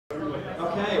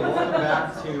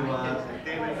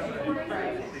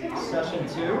to session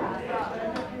 2.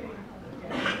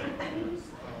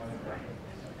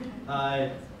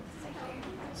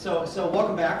 So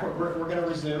welcome back. We're going to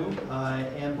resume.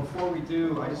 And before we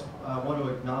do, I just want to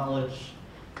acknowledge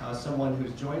someone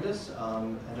who's joined us,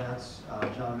 and that's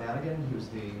John Madigan, who's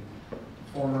the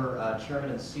former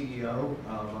chairman and CEO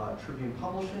of Tribune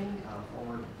Publishing,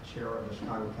 former chair of the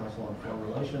Chicago Council on Foreign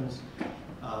Relations,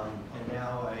 and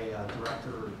now a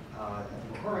director at the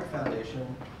McCormick Foundation.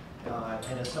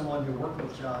 And as someone who worked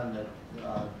with John at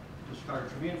the Chicago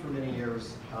Tribune for many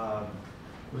years,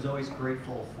 was always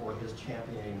grateful for his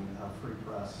championing free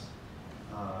press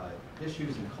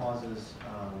issues and causes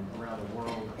around the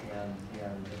world,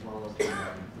 and as well as the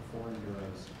foreign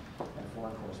bureaus and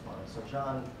foreign correspondents. So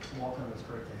John, welcome. It's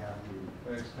great to have you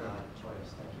join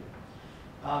us. Thank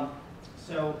you.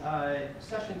 So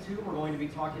session 2, we're going to be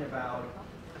talking about,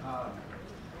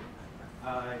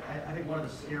 I think one of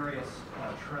the scariest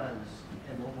trends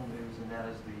in local news, and that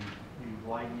is the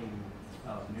widening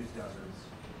of news deserts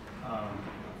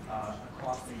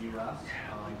across the U.S.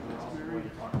 We're also going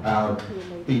to talk about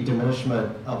the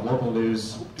diminishment of local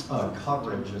news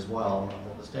coverage as well. I'll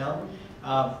hold this down.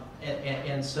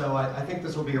 And so I think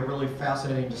this will be a really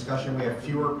fascinating discussion. We have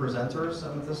fewer presenters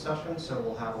at this session, so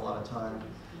we'll have a lot of time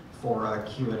for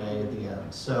Q&A at the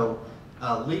end. So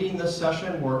leading this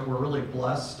session, we're really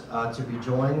blessed to be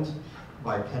joined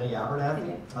by Penny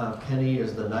Abernathy. Penny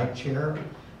is the Knight Chair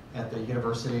at the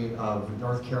University of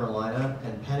North Carolina,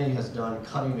 and Penny has done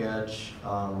cutting-edge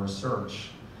research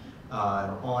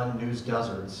on news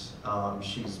deserts.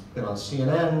 She's been on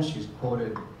CNN, she's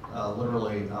quoted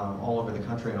literally all over the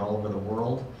country and all over the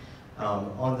world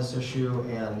on this issue,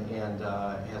 and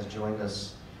has joined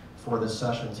us for this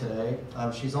session today.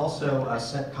 She's also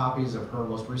sent copies of her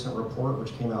most recent report,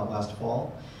 which came out last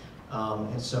fall.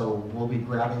 And so we'll be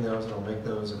grabbing those and we'll make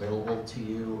those available to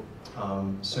you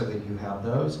so that you have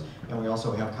those. And we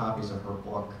also have copies of her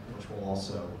book, which we'll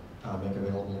also make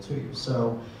available to you.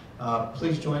 So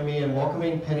please join me in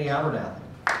welcoming Penny Abernathy.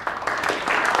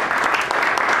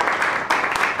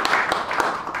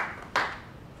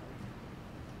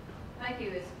 Thank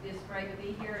you. It's great to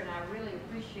be here, and I really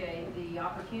appreciate the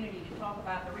opportunity to talk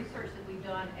about the research that we've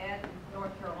done at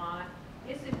North Carolina.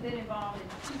 It's been involved in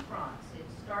 2 fronts. It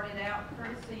started out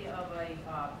courtesy of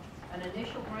an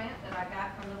initial grant that I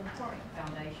got from the McCormick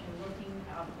Foundation, looking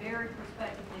very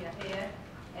prospectively ahead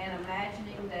and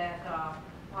imagining that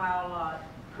while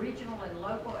regional and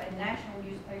local and national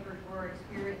newspapers were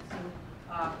experiencing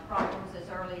problems as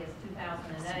early as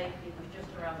 2008, it was just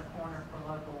around the corner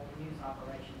for local news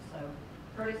operations. So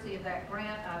courtesy of that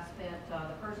grant, I spent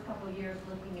the first couple of years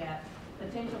looking at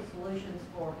potential solutions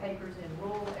for papers in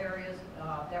rural areas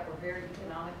that were very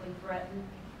economically threatened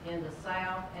in the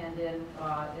South, and then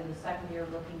in the second year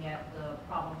looking at the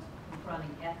problems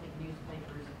confronting ethnic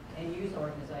newspapers and news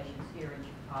organizations here in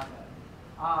Chicago.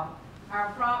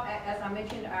 As I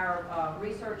mentioned, our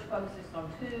research focuses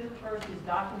on 2. First is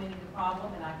documenting the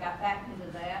problem, and I got back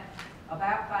into that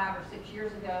about 5 or 6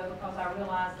 years ago because I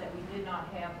realized that we did not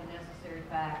have the necessary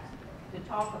facts to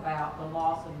talk about the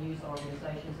loss of news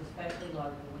organizations, especially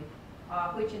locally,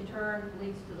 which in turn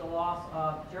leads to the loss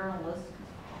of journalists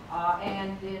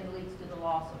and then leads to the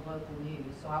loss of local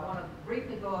news. So I want to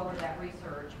briefly go over that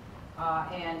research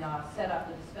and set up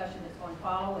the discussion that's going to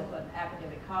follow with an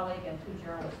academic colleague and 2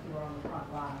 journalists who are on the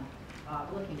front line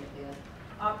looking at this.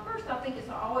 First, I think it's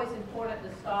always important to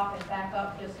stop and back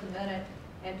up just a minute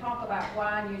and talk about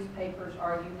why newspapers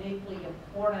are uniquely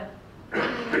important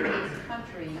in this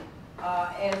country,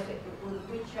 and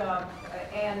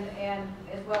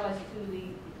as well as to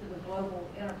the global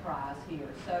enterprise here.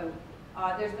 So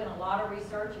there's been a lot of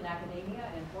research in academia,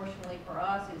 and fortunately for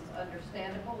us, it's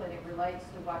understandable and it relates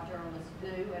to what journalists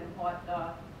do and what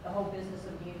the whole business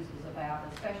of news is about,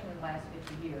 especially in the last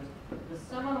 50 years. The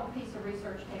seminal piece of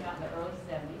research came out in the early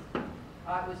 70s.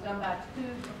 It was done by 2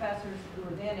 professors who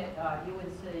were then at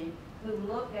UNC, who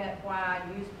looked at why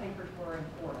newspapers were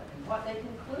important. And what they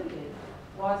concluded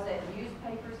was that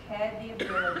newspapers had the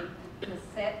ability to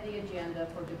set the agenda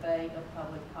for debate of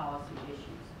public policy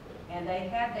issues. And they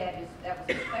had that was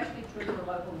especially true for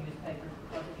local newspapers,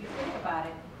 because if you think about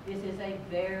it, this is a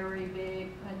very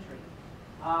big country.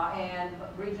 And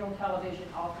regional television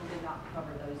often did not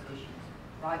cover those issues,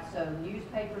 right? So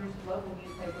newspapers, local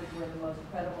newspapers, were the most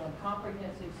credible and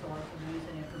comprehensive source of news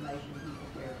and information people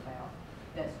cared about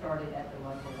that started at the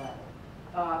local level.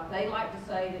 They like to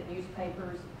say that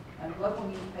newspapers and local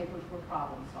newspapers were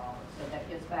problem solvers. So that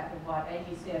gets back to what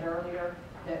Angie said earlier.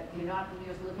 that you're not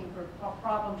just looking for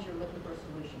problems, you're looking for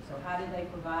solutions. So how did they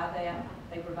provide that?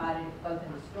 They provided it both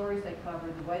in the stories they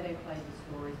covered, the way they played the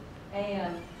stories,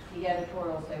 and the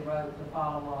editorials they wrote to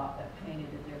follow up that painted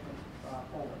a difference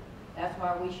forward. That's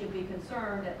why we should be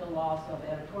concerned at the loss of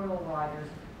editorial writers,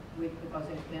 because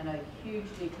there's been a huge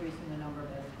decrease in the number of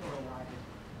editorial writers.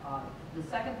 The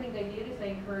second thing they did is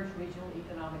they encouraged regional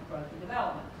economic growth and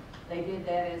development. They did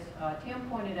that, as Tim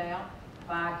pointed out,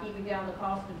 by keeping down the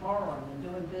cost of borrowing and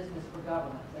doing business for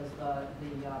government, as the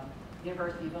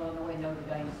University of Illinois Notre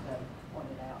Dame study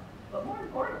pointed out. But more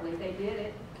importantly, they did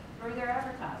it through their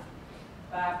advertising,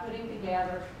 by putting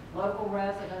together local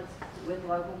residents with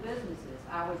local businesses.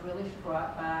 I was really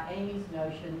struck by Amy's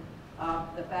notion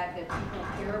of the fact that people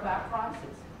care about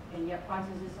prices, and yet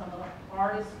prices is some of the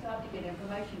hardest stuff to get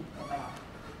information about.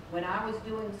 When I was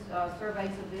doing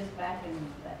surveys of this back in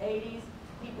the 80s,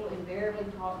 people invariably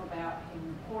talked about how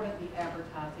important the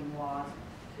advertising was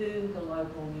to the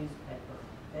local newspaper.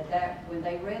 That when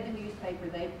they read the newspaper,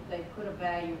 they put a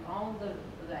value on the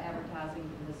advertising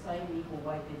in the same equal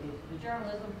way they did to the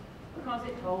journalism, because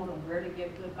it told them where to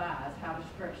get good buys, how to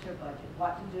stretch their budget,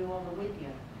 what to do on the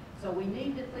weekend. So we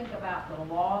need to think about the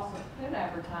loss of print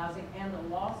advertising and the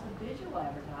loss of digital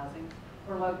advertising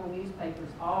for local newspapers,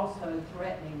 also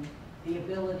threatening the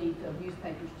ability of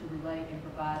newspapers to relate and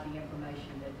provide the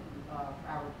information that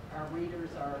our readers,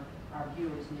 our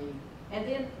viewers need. And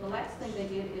then the last thing they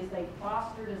did is they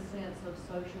fostered a sense of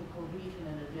social cohesion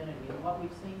and identity. And what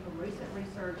we've seen from recent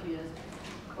research is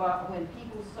when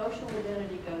people's social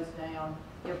identity goes down,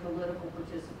 their political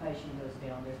participation goes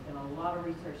down. There's been a lot of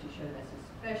research to show that's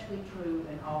especially true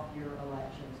in off-year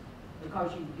elections, because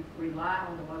you rely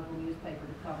on the local newspaper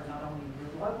to cover not only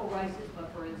your local races, but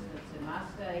for instance, in my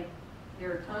state, there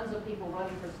are tons of people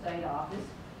running for state office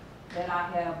that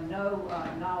I have no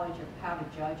knowledge of how to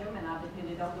judge them, and I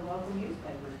depended on the local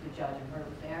newspapers to judge them, whether it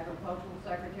was the agricultural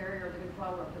secretary or the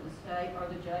controller for the state or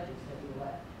the judges that we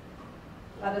elect.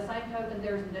 By the same token,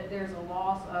 there's a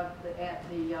loss at the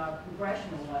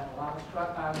congressional level. I was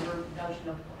struck by your notion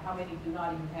of how many do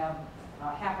not even have,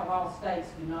 half of all states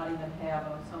do not even have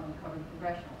someone covering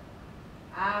congressional.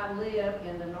 I live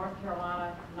in the North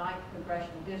Carolina 9th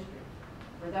Congressional District.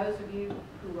 For those of you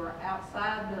who are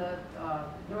outside the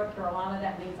North Carolina,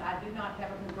 that means I do not have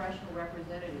a congressional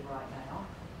representative right now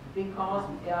because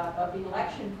of the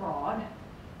election fraud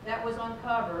that was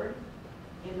uncovered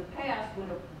in the past would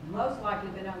have most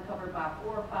likely been uncovered by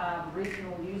 4 or 5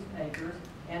 regional newspapers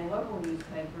and local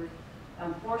newspapers.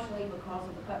 Unfortunately, because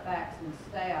of the cutbacks in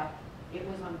staff, it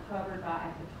was uncovered by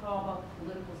a Catawba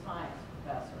political science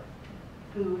professor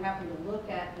who happened to look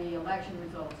at the election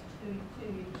results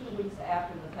two weeks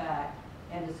after the fact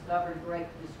and discovered great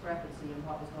discrepancy in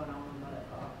what was going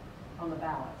on the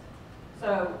ballots.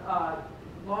 So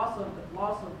loss of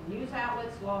news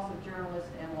outlets, loss of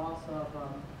journalists, and loss of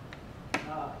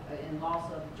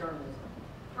journalism.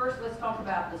 First, let's talk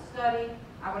about the study.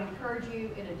 I would encourage you,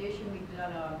 in addition, we've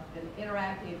done an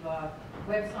interactive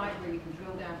website where you can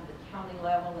drill down to the county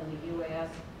level in the U.S.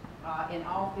 In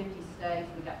all 50 states,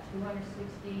 we've got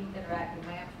 260 interactive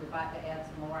maps. We're about to add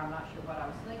some more. I'm not sure what I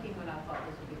was thinking when I thought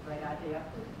this would be a great idea,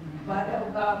 but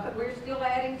we're still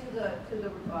adding to the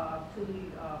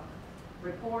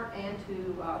report, and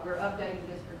we're updating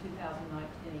this for 2019.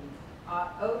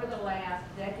 Over the last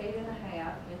decade and a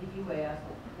half in the U.S.,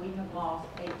 we have lost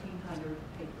 1,800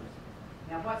 papers.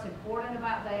 Now, what's important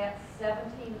about that?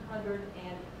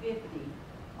 1,750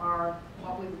 are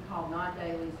what we would call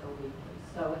non-dailies or weeklies.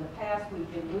 So in the past, we've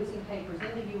been losing papers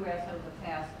in the U.S. over the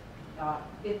past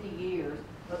 50 years,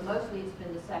 but mostly it's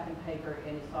been the second paper,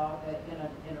 and it's all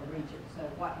in a region. So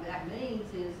what that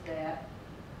means is that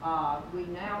we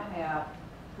now have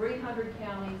 300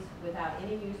 counties without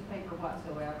any newspaper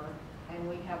whatsoever, and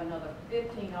we have another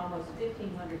almost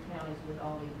 1,500 counties with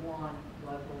only one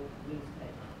local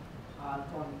newspaper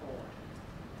going forward.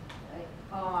 Okay.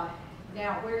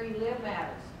 Now, where you live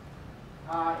matters.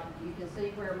 You can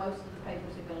see where most of the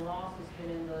papers have been lost. It's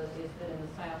been in the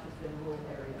South. It's been rural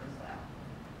area in the South.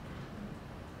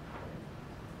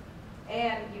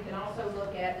 And you can also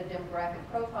look at the demographic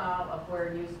profile of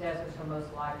where news deserts are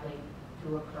most likely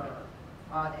to occur.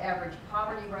 The average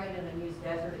poverty rate in a news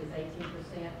desert is 18%,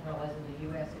 whereas in the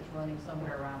U.S. it's running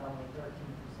somewhere around only 13%.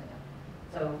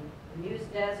 So news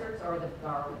deserts are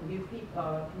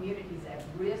communities at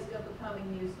risk of becoming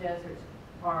news deserts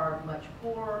are much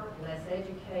poorer, less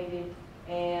educated,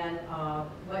 and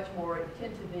much more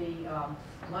tend to be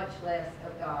much less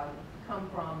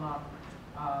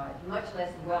much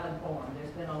less well informed.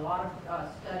 There's been a lot of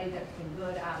study that's been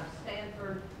good out of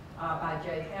Stanford by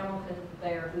Jay Hamilton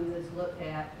there, who has looked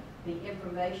at the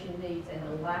information needs and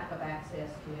the lack of access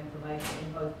to information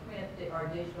in both print or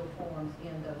digital forms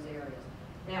in those areas.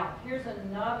 Now, here's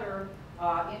another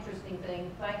interesting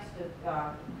thing. Thanks to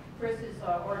Chris's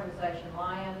organization,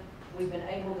 Lion, we've been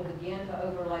able to begin to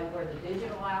overlay where the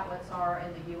digital outlets are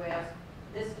in the U.S.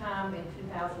 This time in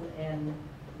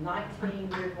 2019,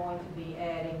 we're going to be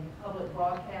adding public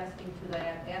broadcasting to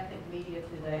that, ethnic media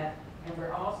to that, and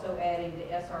we're also adding the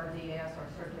SRDS, or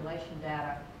circulation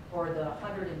data, for the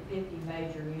 150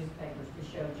 major newspapers to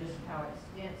show just how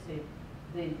extensive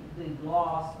the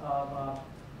loss of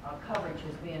coverage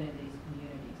has been in these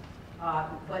communities.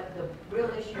 But the real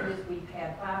issue is we've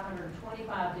had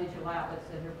 525 digital outlets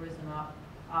that have risen up.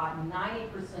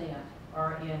 90%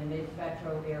 are in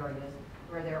mid-metro areas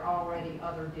where there are already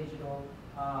other digital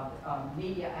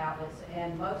media outlets,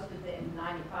 and most of them,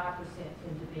 95%,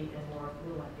 tend to be in more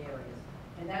affluent areas.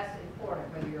 And that's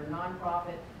important. Whether you're a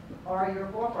nonprofit or you're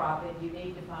for-profit, you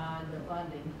need to find the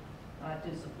funding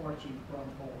to support you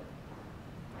going forward.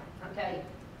 Okay,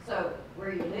 so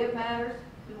where you live matters,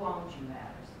 who owns you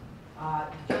matters.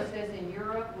 Just as in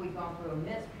Europe, we've gone through an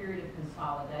immense period of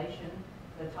consolidation.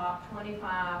 The top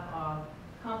 25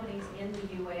 companies in the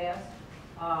U.S.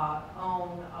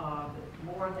 Own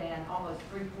more than almost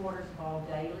 3/4 of all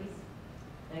dailies.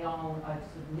 They own a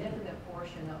significant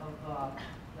portion of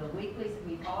the weeklies.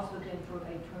 We've also been through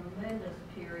a tremendous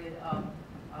period of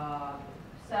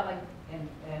selling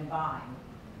and buying,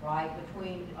 right?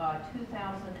 Between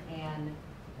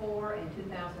 2004 and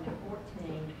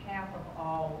 2014, half of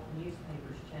all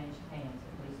newspapers changed hands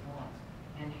at least once,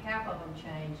 and half of them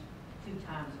changed 2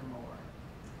 times or more.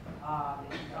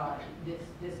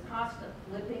 This constant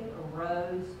flipping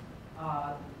erodes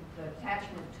the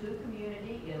attachment to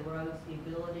community. It erodes the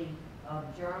ability of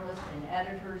journalists and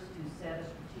editors to set a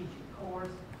strategic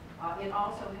course. It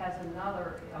also has another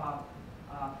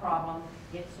problem.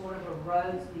 It sort of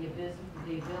erodes the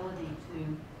ability to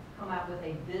come out with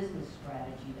a business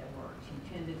strategy that works. You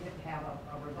tend to have a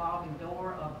revolving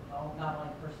door of not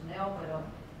only personnel, but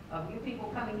of you people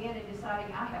coming in and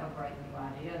deciding, I have a great new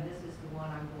idea, and this is the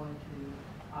one I'm going to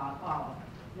follow.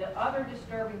 The other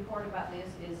disturbing part about this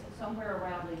is somewhere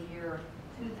around the year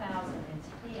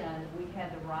 2010, we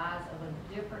had the rise of a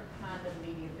different kind of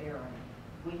media baron.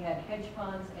 We had hedge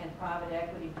funds and private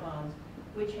equity funds,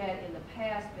 which had in the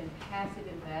past been passive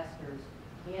investors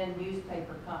in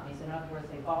newspaper companies. In other words,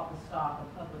 they bought the stock of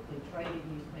publicly traded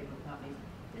newspaper companies,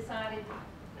 decided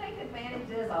they could manage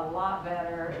this a lot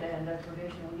better than the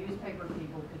traditional newspaper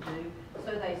people could do.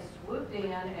 So they swooped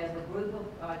in as a group of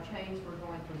chains were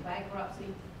going through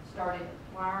bankruptcy, started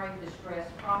acquiring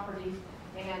distressed properties,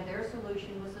 and their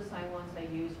solution was the same ones they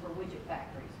used for widget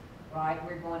factories, right?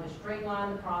 We're going to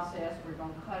streamline the process, we're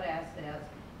going to cut assets,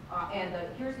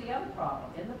 here's the other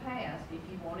problem. In the past, if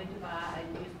you wanted to buy a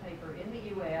newspaper in the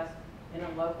U.S. in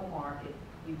a local market,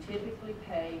 you typically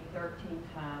pay 13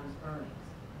 times earnings.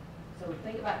 So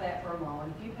think about that for a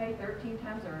moment. If you pay 13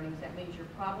 times earnings, that means you're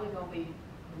probably going to be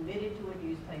committed to a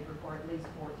newspaper for at least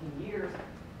 14 years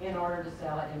in order to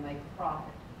sell it and make a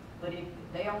profit. But if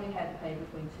they only had to pay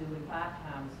between 2 and 5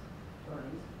 times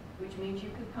earnings, which means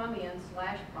you could come in,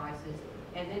 slash prices,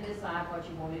 and then decide what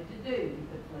you wanted to do. You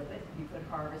could flip it, you could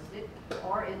harvest it,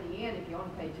 or in the end, if you only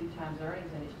pay 2 times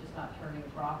earnings and it's just not turning a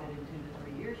profit in 2 to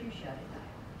 3 years, you shut it down.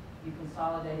 You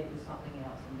consolidate it with something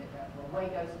else, and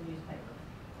away goes the newspaper.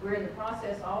 We're in the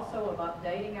process also of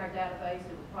updating our database.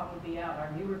 It will probably be out, our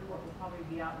new report will probably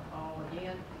be out in the fall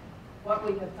again. What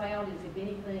we have found is, if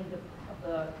anything,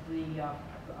 the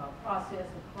process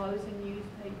of closing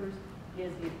newspapers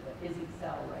is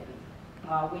accelerating.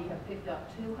 We have picked up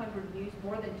more than 200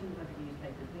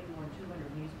 newspapers, maybe more than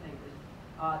 200 newspapers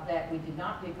that we did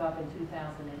not pick up in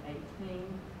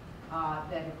 2018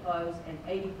 that have closed, and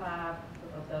 85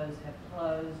 of those have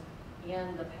closed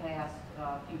in the past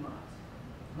few months.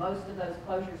 Most of those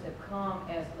closures have come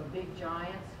as the big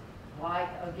giants, like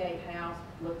a Gatehouse,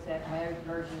 looks at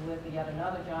merging with yet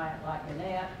another giant like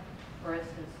Gannett. For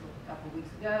instance, a couple of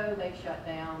weeks ago, they shut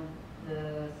down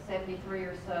the 73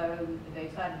 or so. They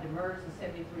decided to merge the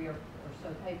 73 or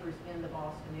so papers in the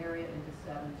Boston area into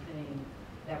 17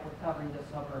 that were covering the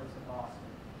suburbs of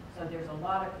Boston. So there's a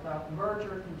lot of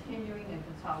merger continuing and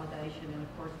consolidation, and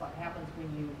of course what happens when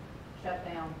you shut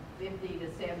down 50 to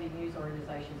 70 news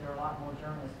organizations, there are a lot more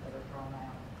journalists that are thrown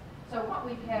out. So what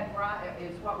we've had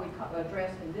is what we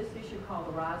addressed in this issue called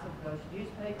the rise of a ghost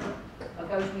newspaper. A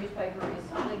ghost newspaper is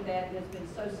something that has been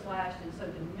so slashed and so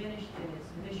diminished in its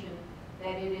mission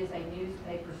that it is a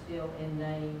newspaper still in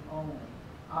name only.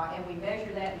 And we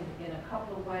measure that in a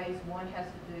couple of ways. One has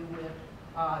to do with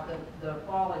the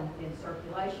fall in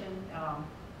circulation.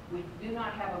 We do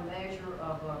not have a measure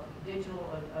of a digital,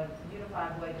 a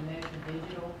unified way to measure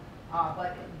digital,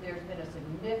 but there's been a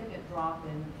significant drop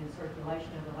in circulation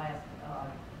over the last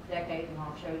decade, and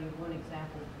I'll show you one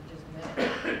example in just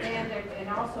a minute. And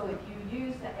also, if you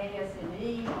use the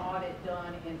ASNE audit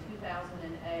done in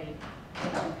 2008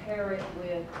 and compare it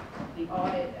with the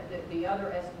audit, the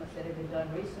other estimates that have been done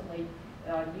recently,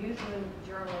 newsroom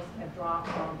journalists have dropped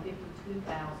from 52,000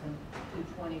 to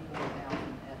 24,000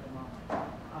 at the moment.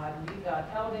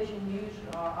 Television news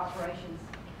operations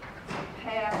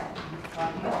passed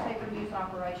newspaper news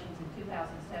operations in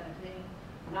 2017,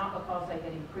 not because they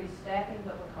had increased staffing,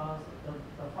 but because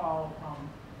the fall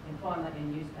employment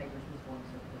in newspapers was going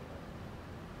so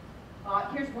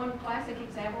quickly. Here's one classic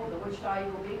example of the Wichita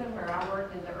Eagle Beacon, where I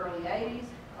worked in the early 80s.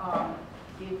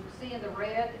 You see in the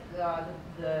red,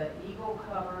 the Eagle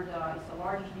covered, it's the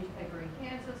largest newspaper in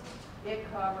Kansas. It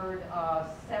covered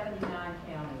 79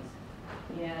 counties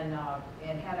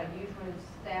and had a newsroom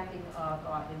staffing of,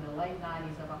 in the late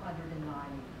 90s, of 190.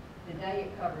 Today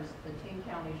it covers the 10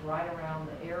 counties right around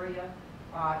the area.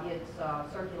 Its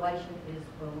circulation is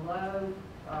below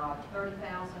 30,000,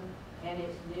 and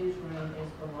its newsroom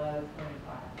is below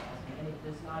 25,000, and it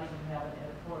does not even have an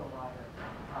editorial writer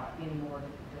anymore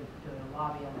to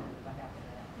lobby on behalf of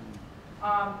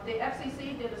that. The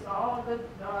FCC did us all a good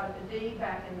deed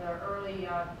back in the early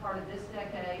part of this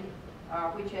decade,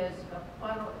 which has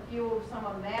fueled some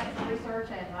of Matt's research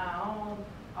and my own.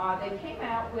 They came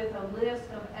out with a list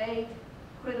of 8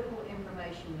 critical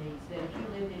information needs that if you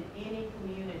lived in any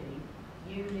community,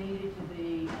 you needed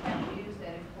to have views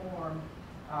that inform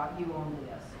you on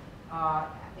this.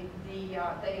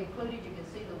 They included, you can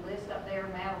see the list up there.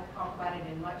 Matt will talk about it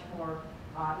in much more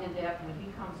in depth when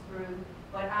he comes through.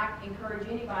 But I encourage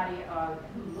anybody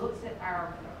who looks at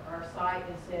our site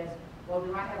and says, well,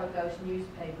 do I have a ghost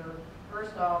newspaper?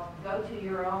 First off, go to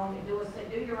your own, do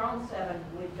your own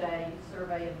 7-weekday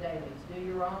survey of dailies. Do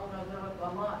your own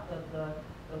a month of the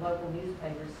local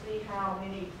newspapers. See how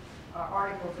many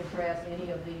articles address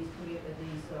any of these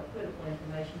critical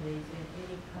information needs in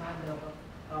any kind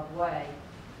of way.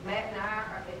 Matt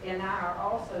and I are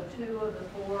also two of the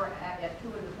four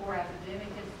academic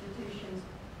institutions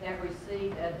that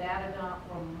received a data dump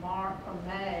from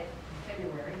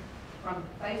February, from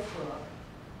Facebook.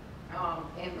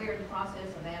 And we're in the process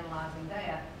of analyzing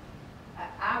that.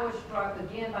 I was struck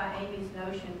again by Amy's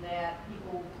notion that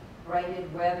people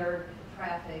rated weather,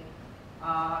 traffic,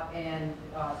 and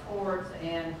sports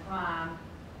and crime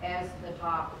as the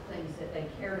top things that they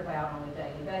cared about on a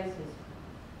daily basis.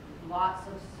 Lots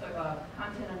of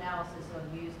content analysis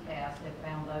of newscasts have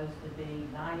found those to be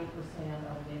 90%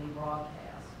 of many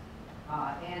broadcasts.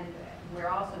 And we're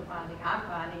also I'm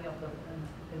finding of the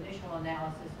initial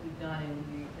analysis we've done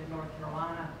in North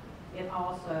Carolina, it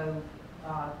also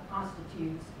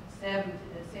constitutes 70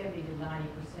 to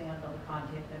 90% of the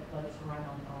content that floats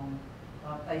around on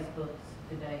Facebook's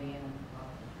Today and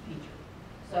feature.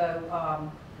 So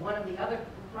one of the other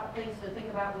things to think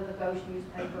about with a ghost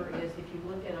newspaper is if you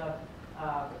look at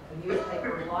a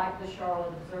newspaper like the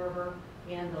Charlotte Observer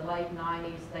in the late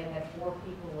 90s, they had 4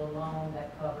 people alone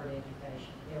that covered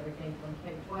education. Everything from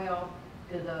K-12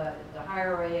 to the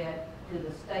higher ed, to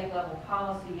the state level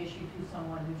policy issue, to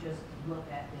someone who just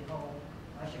looked at the whole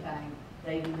shebang.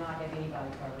 They do not have anybody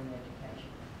covering education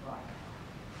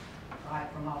right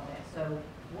from all that. So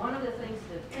one of the things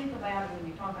to think about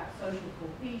when you talk about social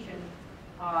cohesion,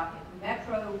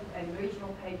 metro and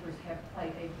regional papers have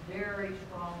played a very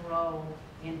strong role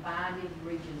in binding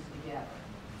regions together.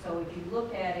 So if you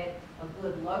look at it, a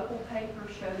good local paper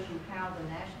shows you how the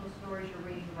national stories you're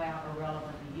reading about are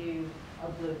relevant to you.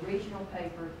 A good regional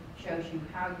paper shows you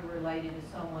how you're related to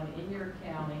someone in your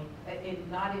county,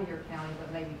 not in your county,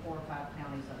 but maybe 4 or 5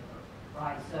 counties over,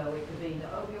 right? So it could be the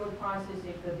opioid crisis,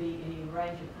 it could be any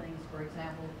range of things. For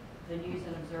example, the News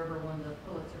and Observer won the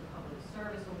Pulitzer Public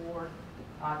Service Award.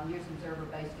 The News and Observer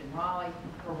based in Raleigh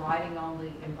for writing on the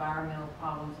environmental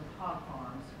problems of hog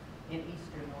farms in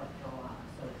eastern North Carolina.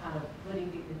 So kind of putting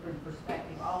in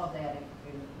perspective all of that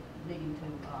and leading to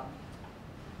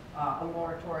a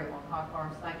moratorium on hog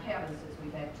farms. Thank heavens, since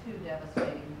we've had 2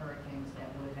 devastating hurricanes that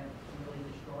would have really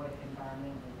destroyed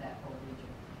environmentally that whole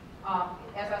region.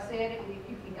 As I said,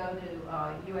 you can go to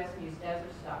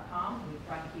usnewsdeserts.com. We've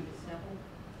tried to keep it simple.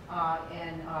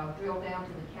 And drill down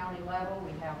to the county level.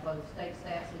 We have both state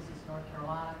stats, this is North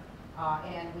Carolina,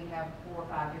 and we have 4 or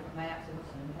 5 different maps, and we'll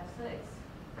soon have 6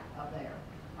 up there.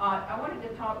 I wanted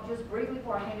to talk just briefly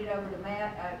before I hand it over to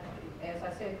Matt. As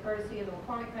I said, courtesy of the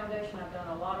McCormick Foundation, I've done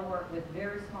a lot of work with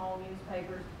very small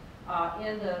newspapers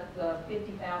in the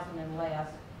 50,000 and less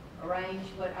arrange,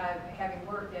 but having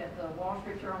worked at the Wall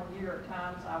Street Journal, New York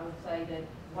Times, I would say that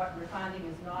what we're finding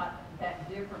is not that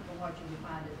different from what you would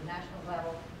find at the national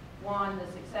level. One, the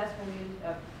successful news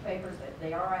papers,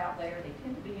 they are out there. They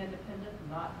tend to be independent,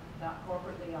 not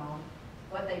corporately owned.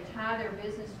 But they tie their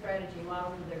business strategy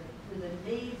model to the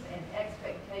needs and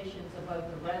expectations of both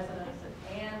the residents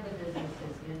and the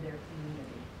businesses in their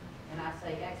community. And I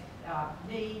say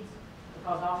needs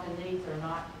because often needs are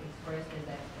not expressed as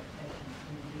expectations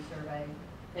in the survey.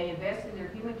 They invest in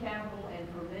their human capital, and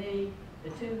for me,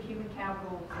 the two human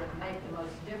capitals that make the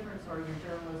most difference are your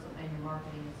journalism and your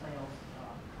marketing and sales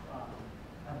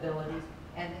abilities.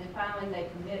 And then finally, they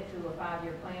commit to a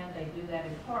 5-year plan. They do that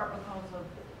in part because of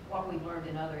what we've learned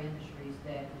in other industries,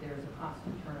 that there's a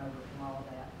constant turnover from all of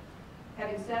that.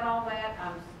 Having said all that,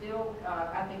 I'm still,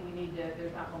 I think we need to,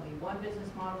 there's not going to be one business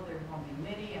model, there's going to be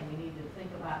many, and we need to think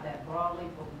about that broadly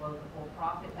from both the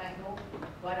for-profit angle.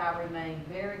 But I remain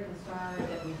very concerned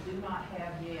that we do not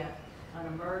have yet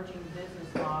an emerging business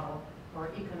model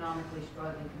for economically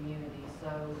struggling communities.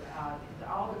 So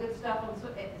all the good stuff on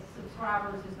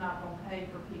subscribers is not going to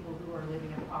pay for people who are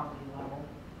living at poverty level.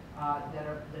 That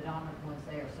are the dominant ones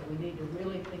there. So we need to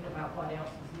really think about what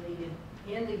else is needed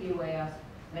in the U.S.,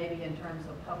 maybe in terms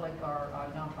of public or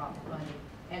nonprofit funding.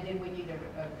 And then we need to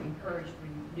encourage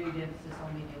renewed emphasis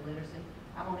on media literacy.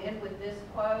 I'm going to end with this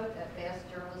quote: "At best,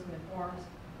 journalism informs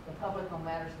the public on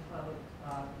matters of public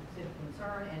civic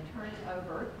concern," and turn it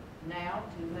over now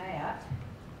to Matt,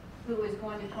 who is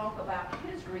going to talk about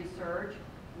his research,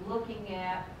 looking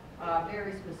at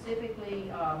very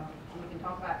specifically, we can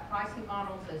talk about pricing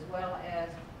models as well as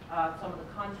some of the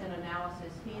content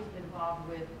analysis he's been involved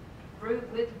with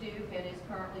Duke, and is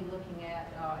currently looking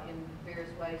at in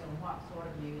various ways on what sort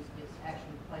of news gets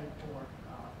actually played for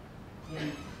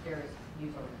in various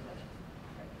news organizations.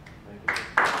 Thank you.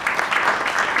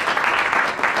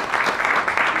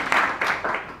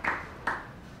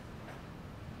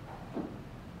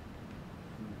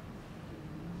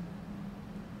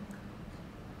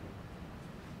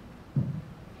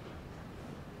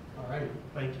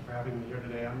 Thank you for having me here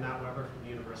today. I'm Matt Weber from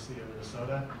the University of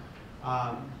Minnesota.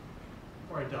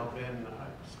 Before I delve in, I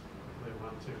just quickly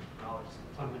want to acknowledge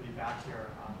it's fun to be back here.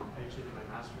 I actually did my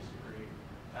master's degree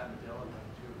at Medill and have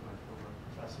two of my former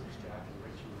professors, Jack and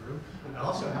Rachel Rue. And I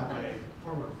also have my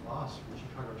former boss from the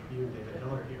Chicago Tribune, David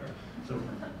Hiller, here. So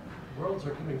worlds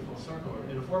are coming full circle.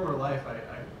 In a former life, I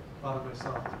thought of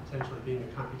myself as potentially being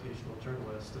a computational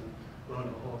journalist, and lo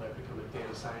and behold, I've become a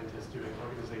data scientist doing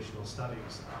organizational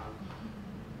studies.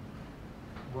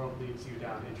 World leads you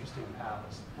down interesting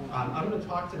paths. I'm going to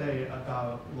talk today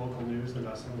about local news and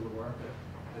about some of the work that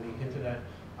Penny hinted at,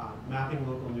 mapping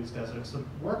local news deserts. The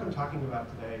work I'm talking about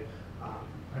today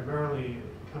primarily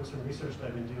comes from research that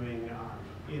I've been doing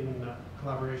in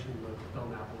collaboration with Phil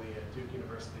Napoli at Duke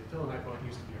University. Phil and I both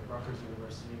used to be at Rutgers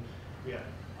University. We had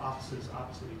offices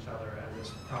opposite each other, and this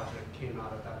project came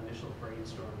out of that initial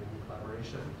brainstorming and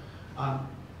collaboration.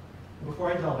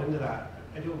 Before I delve into that,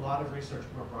 I do a lot of research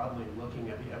more broadly looking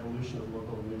at the evolution of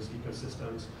local news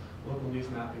ecosystems. Local news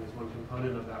mapping is one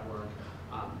component of that work.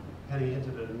 Penny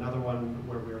hinted at another one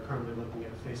where we are currently looking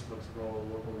at Facebook's role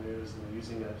in local news and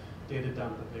using a data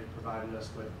dump that they've provided us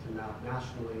with to map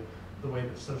nationally the way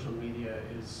that social media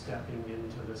is stepping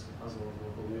into this puzzle of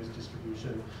local news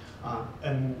distribution.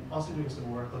 And also doing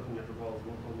some work looking at the role of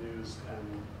local news and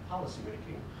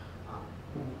policymaking.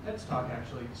 Ed's talk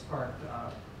actually sparked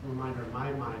a reminder in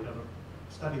my mind of a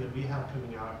study that we have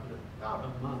coming out in about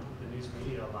a month with the News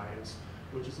Media Alliance,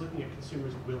 which is looking at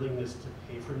consumers' willingness to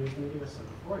pay for news media. So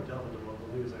before I delve into local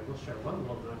news, I will share one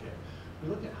little nugget. We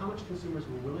looked at how much consumers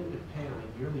were willing to pay on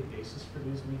a yearly basis for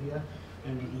news media,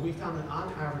 and we found that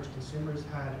on average, consumers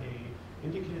had a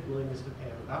indicated willingness to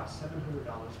pay of about $700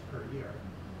 per year.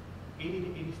 80 to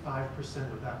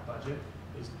 85% of that budget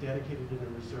is dedicated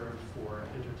and reserved for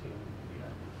entertainment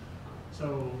media.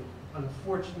 So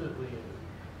unfortunately,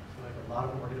 like a lot of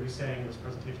what we're going to be saying in this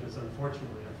presentation is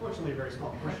unfortunately a very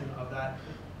small portion of that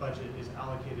budget is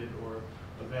allocated or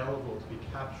available to be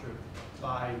captured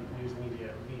by news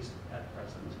media, at least at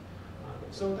present.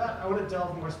 So with that, I want to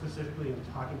delve more specifically into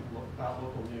talking about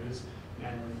local news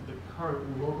and the current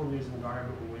local news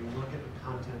environment when we look at the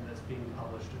content that's being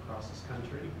published across this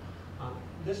country.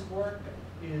 This work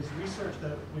is research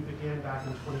that we began back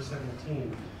in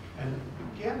 2017. And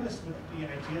began this with the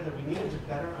idea that we needed to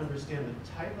better understand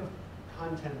the type of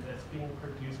content that's being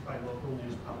produced by local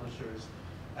news publishers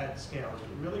at scale.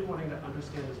 And really wanting to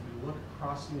understand as we look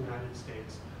across the United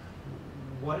States,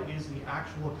 what is the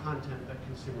actual content that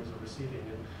consumers are receiving.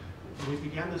 And we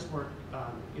began this work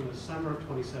in the summer of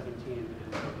 2017,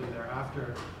 and shortly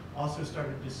thereafter, Also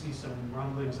started to see some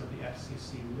rumblings of the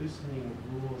FCC loosening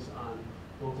rules on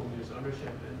local news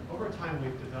ownership. And over time,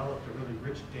 we've developed a really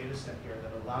rich data set here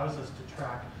that allows us to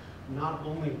track not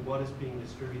only what is being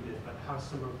distributed, but how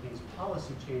some of these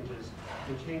policy changes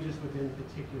and changes within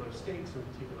particular states and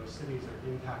particular cities are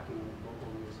impacting local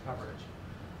news coverage.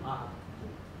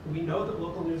 We know that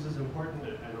local news is important,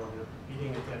 and I know I'm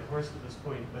beating a dead horse at this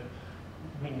point, but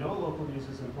we know local news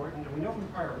is important, and we know from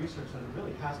prior research that it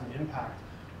really has an impact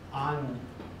on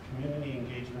community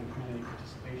engagement, community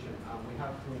participation. We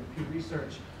have from Pew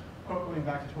Research, going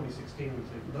back to 2016,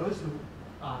 those who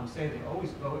say they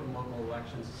always vote in local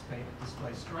elections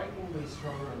display strikingly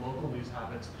stronger local news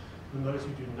habits than those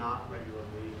who do not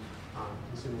regularly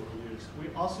consume local news. We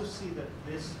also see that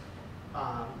this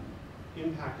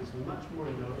impact is much more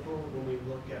notable when we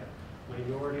look at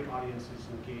minority audiences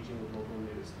engaging with local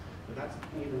news. But that's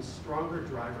an even stronger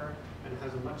driver and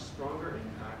has a much stronger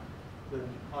impact than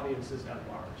audiences at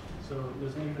large. So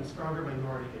there's an even stronger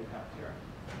minority impact here.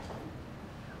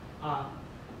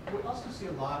 We also see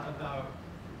a lot about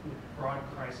the broad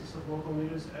crisis of local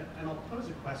news, and I'll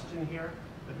pose a question here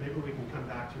that maybe we can come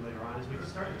back to later on. As we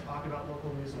start to talk about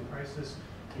local news and crisis,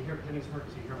 you hear Penny's work,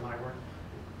 as you hear my work.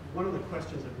 One of the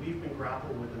questions that we've been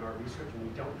grappling with in our research and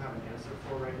we don't have an answer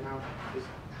for right now is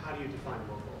how do you define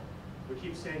local? We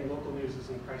keep saying local news is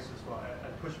in crisis. Well,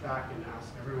 I push back and ask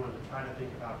everyone to try to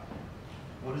think about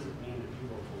what does it mean to be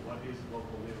local? What is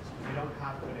local news? We don't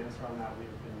have a good answer on that. We've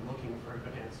been looking for a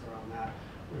good answer on that.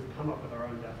 We've come up with our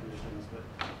own definitions, but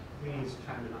please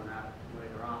chime in on that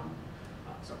later on.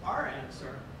 So our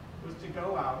answer was to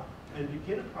go out and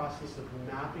begin a process of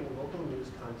mapping local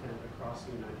news content across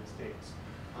the United States.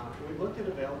 We looked at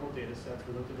available data sets,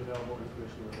 we looked at available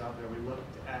information that was out there, we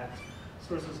looked at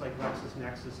sources like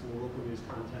LexisNexis and the local news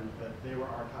content that they were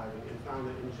archiving, and found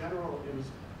that in general it was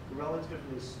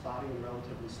relatively spotty and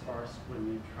relatively sparse when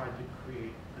you tried to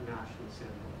create a national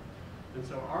sample. And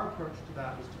so our approach to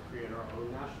that was to create our own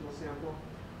national sample.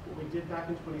 What we did back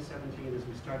in 2017 is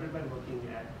we started by looking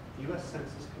at US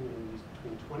Census communities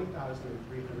between 20,000 and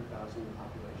 300,000 in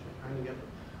population, trying to get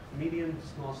a median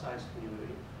small-sized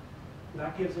community.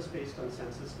 That gives us, based on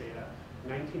census data,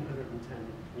 1,910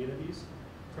 communities.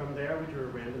 From there, we drew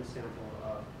a random sample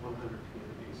of 100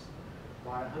 communities.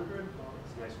 Why 100? Well,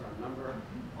 it's a nice round number.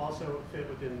 Also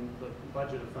fit within the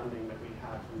budget of funding that we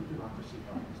had from Democracy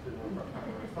Fund. It's been one of our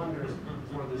primary funders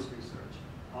for this research.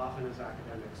 Often as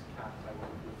academics capped by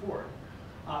what we can afford.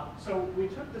 So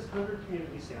we took this 100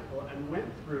 community sample and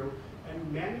went through and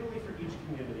manually for each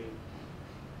community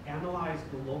analyzed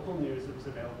the local news that was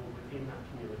available within that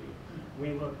community.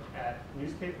 We looked at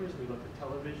newspapers, we looked at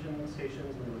television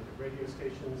stations, we looked at radio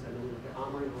stations, and then we looked at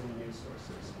online-only news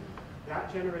sources.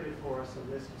 That generated for us a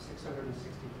list of 663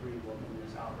 local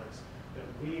news outlets that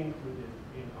we included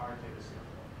in our data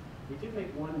sample. We did make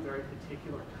one very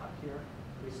particular cut here.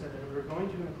 We said that if we were going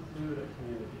to include a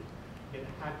community, it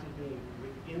had to be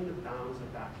within the bounds of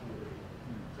that community.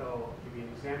 So I'll give you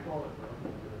an example. If we're looking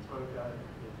at Minnetonka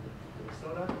in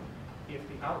Minnesota, if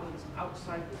the outlet is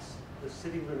outside the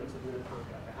city limits of Minnetonka,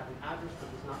 if it had an address that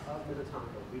was not of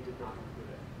Minnetonka, we did not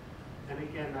include it. And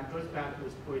again, that goes back to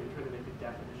this point of trying to make a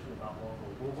definition about local.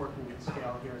 We're working at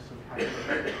scale here, so we had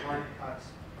to make hard cuts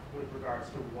with regards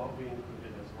to what we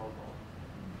included as local.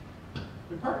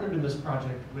 We partnered in this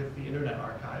project with the Internet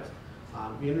Archive.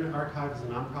 The Internet Archive is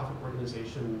a nonprofit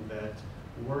organization that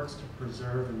works to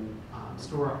preserve and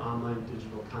store online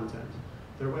digital content.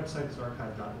 Their website is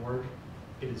archive.org.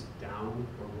 It is down,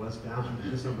 or was down,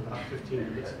 as of about 15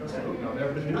 minutes ago, so I don't know there.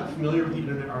 But if you're not familiar with the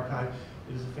Internet Archive,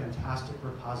 it is a fantastic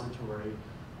repository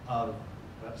of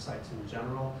websites in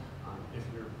general. If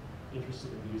you're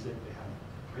interested in music, they have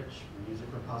rich music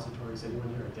repositories. Anyone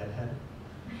here a Deadhead?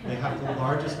 They have the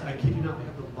largest, I kid you not, they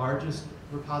have the largest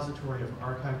repository of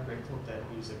archived Grateful Dead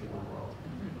music in the world.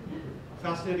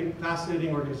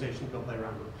 Fascinating organization to go play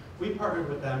around with. We partnered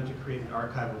with them to create an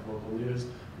archive of local news.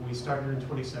 We started in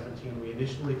 2017. We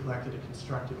initially collected a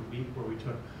constructed week where we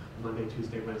took Monday,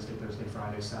 Tuesday, Wednesday, Thursday,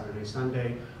 Friday, Saturday,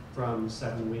 Sunday from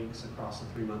 7 weeks across a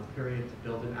 3-month period to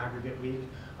build an aggregate week.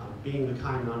 Being the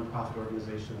kind nonprofit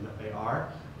organization that they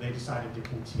are, they decided to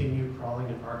continue crawling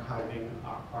and archiving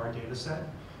our data set.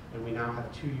 And we now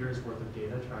have 2 years worth of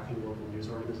data tracking local news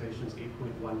organizations,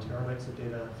 8.1 terabytes of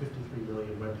data, 53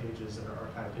 million web pages that are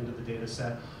archived into the data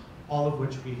set, all of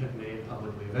which we have made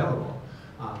publicly available.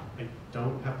 I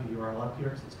don't have the URL up here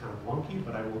because it's kind of wonky,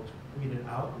 but I will tweet it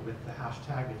out with the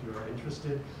hashtag if you are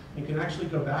interested. You can actually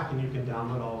go back and you can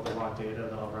download all of the raw data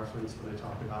that I'll reference when I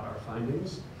talk about our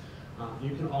findings.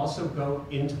 You can also go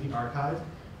into the archive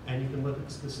and you can look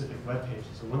at specific web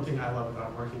pages. And one thing I love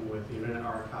about working with the Internet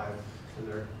Archive and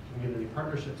their community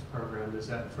partnerships program is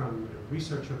that from a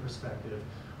researcher perspective,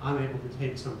 I'm able to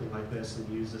take something like this and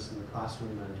use this in the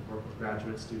classroom and work with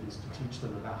graduate students to teach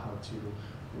them about how to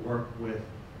work with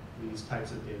these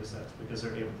types of data sets because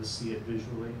they're able to see it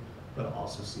visually, but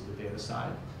also see the data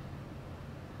side.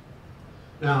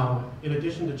 Now, in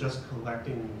addition to just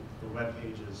collecting the web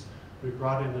pages, we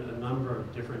brought in a number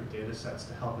of different data sets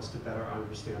to help us to better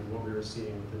understand what we were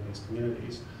seeing within these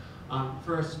communities.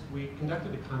 First, we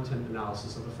conducted a content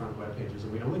analysis of the front web pages,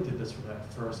 and we only did this for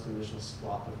that first initial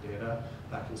swath of data,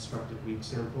 that constructed week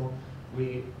sample.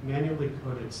 We manually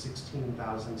coded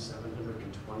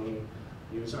 16,720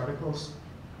 news articles,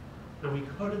 and we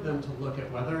coded them to look at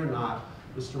whether or not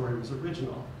the story was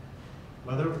original,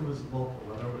 whether it was local,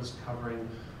 whether it was covering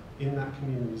in that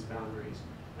community's boundaries,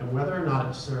 and whether or not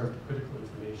it served critical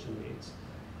information needs.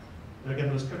 Now again,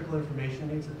 those critical information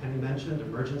needs that Penny mentioned,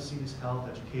 emergencies, health,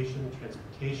 education,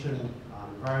 transportation,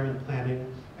 environment planning,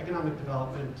 economic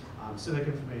development, civic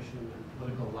information, and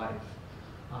political life.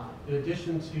 In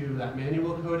addition to that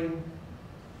manual coding,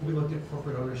 we looked at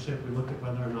corporate ownership, we looked at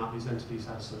whether or not these entities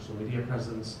had a social media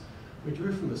presence. We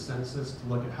drew from the census to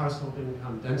look at household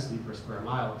income, density per square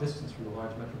mile, distance from the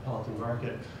large metropolitan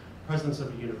market, presence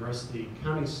of a university,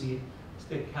 county seat,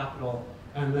 state capital,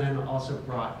 and then also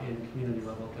brought in community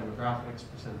level demographics,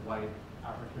 percent white,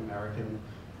 African American,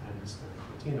 and Hispanic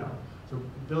Latino. So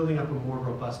building up a more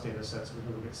robust data set so we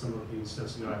can look at some of these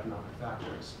socioeconomic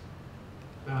factors.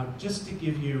 Just to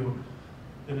give you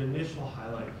an initial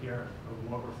highlight here of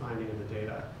what we're finding in the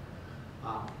data.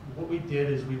 What we did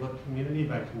is we looked community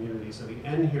by community. So the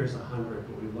N here is 100,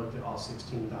 but we looked at all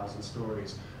 16,000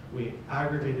 stories. We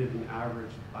aggregated an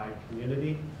average by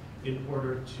community in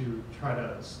order to try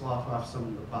to slough off some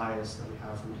of the bias that we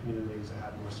have from communities that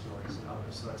have more stories than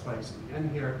others. So that's why you see the N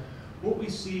here. What we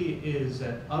see is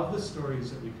that of the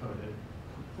stories that we coded,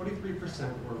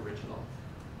 43% were original,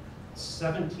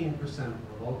 17%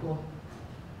 were local,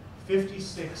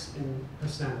 56%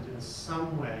 in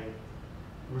some way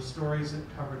were stories that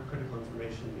covered critical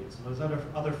information needs. And those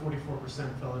other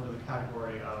 44% fell into the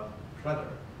category of weather,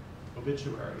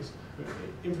 obituaries,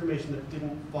 information that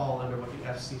didn't fall under what the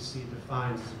FCC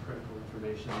defines as a critical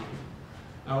information need.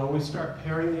 Now, when we start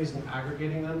pairing these and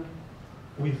aggregating them,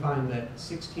 we find that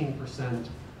 16%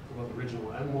 were both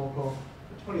original and local,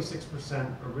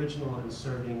 26% original and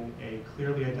serving a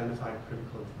clearly identified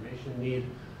critical information need,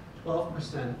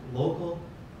 12% local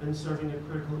and serving a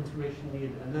critical information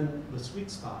need, and then the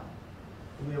sweet spot,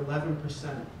 only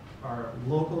 11% are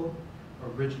local,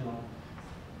 original,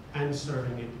 and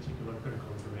serving a particular critical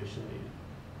information need.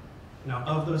 Now,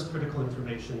 of those critical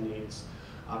information needs,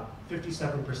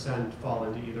 57% fall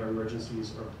into either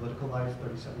emergencies or political life,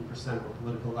 37% were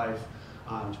political life,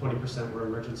 20% were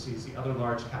emergencies. The other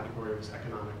large category was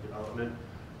economic development.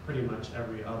 Pretty much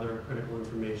every other critical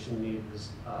information need was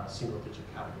a single-digit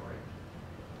category.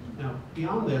 Now,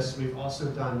 beyond this, we've also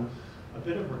done a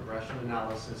bit of regression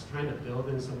analysis, trying to build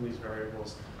in some of these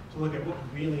variables to look at what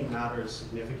really matters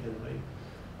significantly.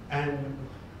 And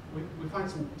we find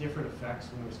some different effects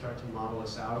when we start to model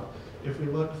this out. If we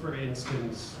look, for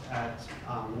instance, at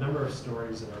the number of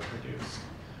stories that are produced,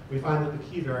 we find that the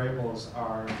key variables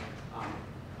are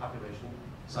population,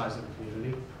 size of the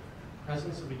community,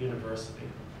 presence of a university,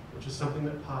 which is something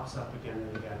that pops up again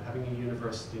and again, having a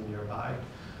university nearby,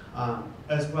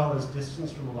 as well as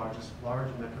distance from the large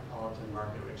metropolitan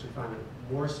market. We actually find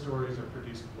that more stories are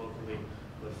produced locally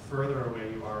the further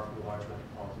away you are from the large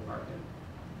metropolitan market.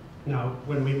 Now,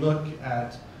 when we look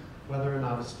at whether or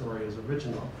not a story is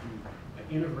original,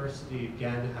 a university,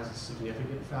 again, has a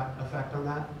significant effect on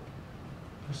that.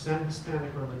 Percent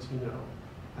Hispanic or Latino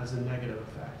has a negative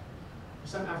effect.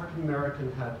 Percent African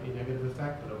American had a negative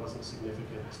effect, but it wasn't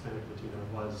significant. Hispanic Latino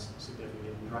was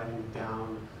significant in driving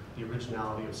down the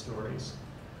originality of stories.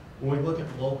 When we look at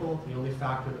local, the only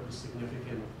factor that was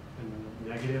significant and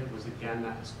negative was, again,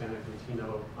 that Hispanic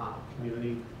Latino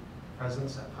community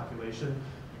presence, that population,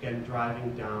 again,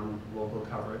 driving down local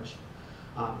coverage.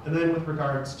 And then with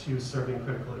regards to serving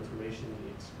critical information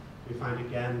needs, we find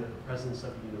again that the presence of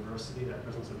a university, that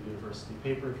presence of a university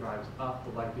paper drives up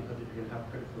the likelihood that you're going to have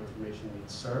critical information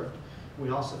needs served. We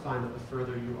also find that the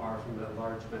further you are from the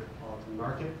large metropolitan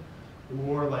market, the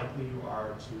more likely you are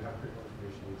to have critical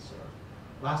information needs served.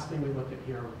 Last thing we looked at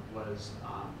here was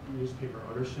newspaper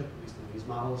ownership, at least in these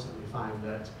models, and we find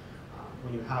that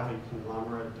when you have a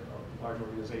conglomerate, a large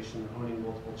organization owning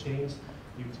multiple chains,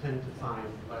 you tend to find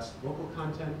less local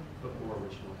content, but more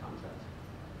original content.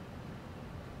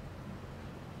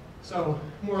 So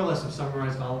more or less I've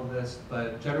summarized all of this,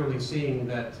 but generally seeing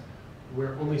that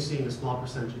we're only seeing a small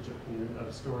percentage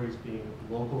of stories being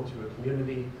local to a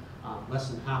community, Less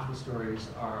than half the stories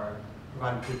are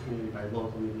provided to the community by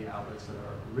local media outlets that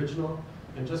are original,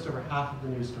 and just over half of the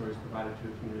news stories provided to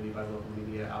a community by local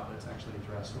media outlets actually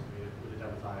address what we would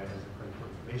identify as a critical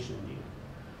information need.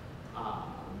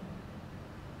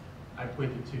 I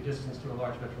pointed to distance to a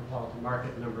large metropolitan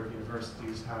market, number of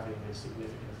universities having a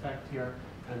significant effect here,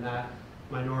 and that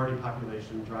minority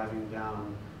population driving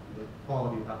down the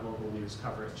quality of that local news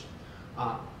coverage.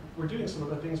 We're doing some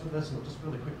other things with this, and I'll just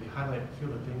really quickly highlight a few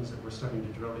of the things that we're starting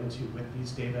to drill into with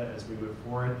these data as we move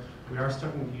forward. We are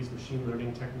starting to use machine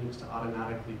learning techniques to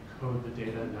automatically code the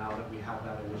data now that we have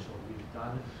that initial read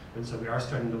done. And so we are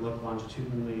starting to look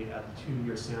longitudinally at the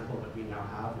 2-year sample that we now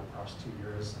have across 2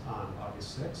 years on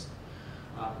August 6th.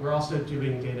 We're also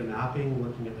doing data mapping,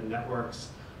 looking at the networks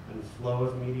and flow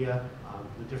of media.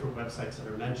 The different websites that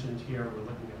are mentioned here, we're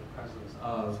looking at the presence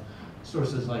of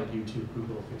sources like YouTube,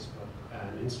 Google, Facebook,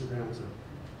 and Instagram. So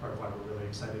part of why we're really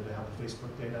excited to have the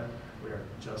Facebook data. We're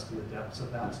just in the depths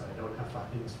of that, so I don't have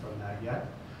findings from that yet.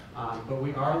 But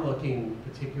we are looking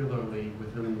particularly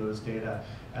within those data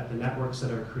at the networks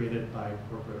that are created by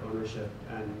corporate ownership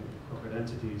and corporate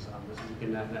entities. This is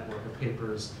again that network of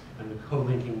papers and the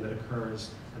co-linking that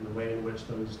occurs and the way in which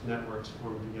those networks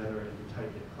form together into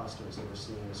tight-knit clusters, and we're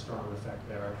seeing a strong effect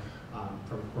there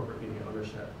from corporate media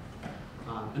ownership.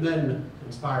 And then,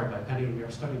 inspired by Penny, we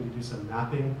are starting to do some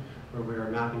mapping where we are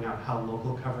mapping out how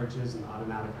local coverage is and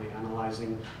automatically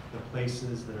analyzing the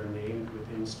places that are named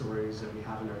within stories that we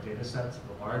have in our data sets.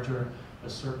 The larger a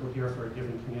circle here for a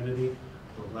given community,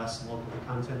 the less local the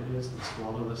content is. The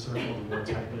smaller the circle, the more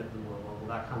tight-knit, the more local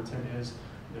that content is.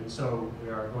 And so we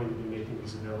are going to be making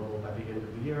these available by the end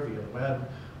of the year via the web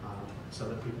so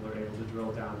that people are able to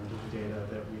drill down into the data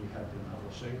that we have been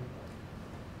publishing.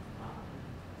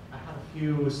 I have a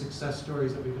few success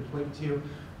stories that we could point to.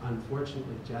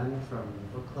 Unfortunately, Jen from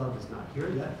the book club is not here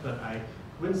yet, but I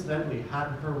coincidentally had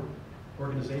her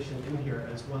organization in here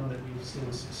as one that we've seen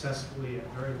successfully at a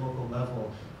very local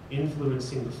level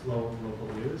influencing the flow of local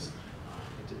news. I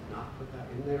did not put that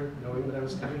in there knowing that I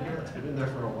was coming here. It's been in there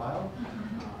for a while.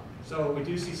 So we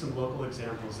do see some local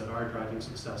examples that are driving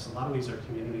success. A lot of these are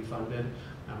community funded,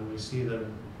 and we see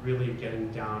them really getting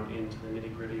down into the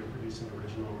nitty-gritty of producing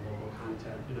original local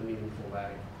content in a meaningful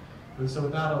way. And so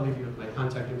with that, I'll leave you with my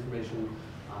contact information,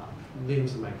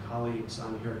 names of my colleagues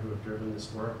on here who have driven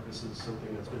this work. This is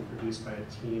something that's been produced by a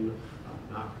team,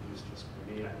 not produced just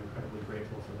by me. I'm incredibly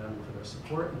grateful for them, for their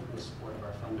support, and for the support of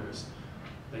our funders.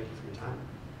 Thank you for your time.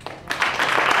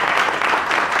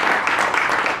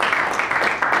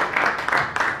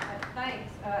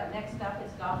 Thanks. Next up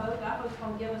is Dapo. Dapo's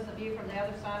going to give us a view from the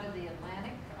other side of the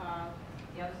Atlantic,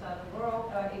 the other side of the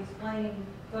world, explaining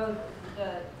both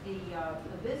the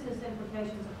business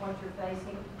implications of what you're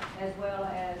facing, as well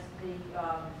as the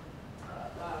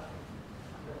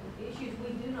issues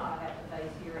we do not have to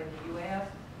face here in the U.S.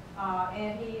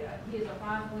 And he is a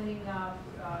prize-winning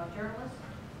journalist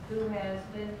who has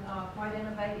been quite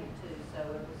innovative too. So it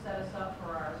will set us up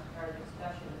for our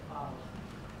discussion that follows.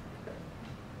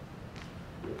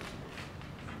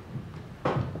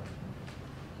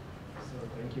 So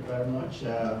thank you very much.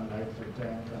 I'd like to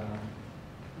thank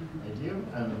Medill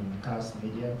and Cast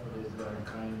Media for this very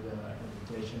kind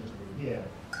invitation to be here.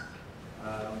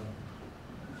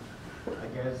 I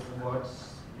guess what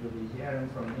you'll be hearing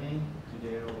from me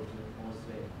today will be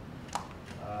mostly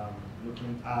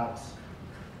looking at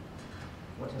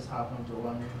what has happened to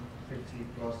 150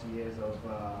 plus years of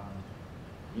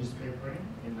newspapering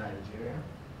in Nigeria,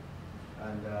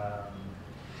 and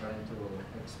trying to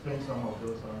explain some of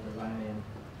those underlying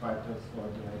factors for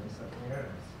their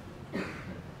disappearance.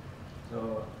 So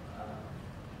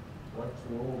what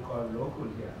we will call local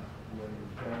here, we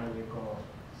generally call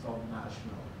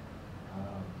subnational,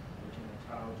 looking at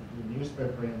how to do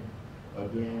newspapering or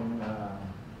doing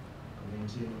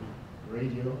community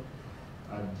radio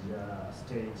at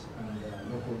state and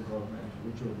local government,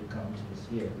 which will become this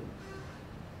year.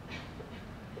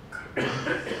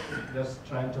 Just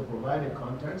trying to provide a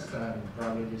context, and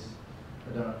probably this,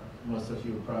 most of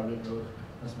you probably know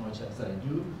as much as I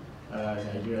do.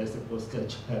 Nigeria is the poster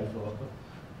child for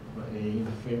the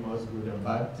famous good and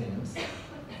bad things.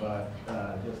 But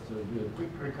just to do a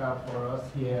quick recap for us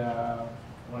here,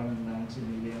 190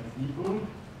 million people.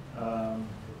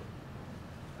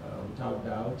 Without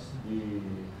doubt, the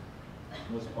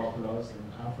most populous in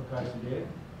Africa today.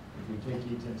 If we take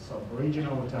it in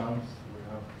sub-regional terms, we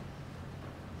have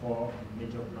 4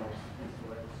 major blocks,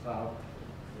 west, south,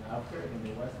 in Africa. In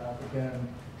the West African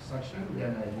section,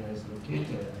 where Nigeria is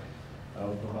located,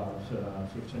 about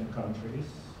 15 countries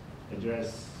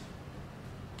address,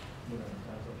 in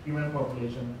terms of human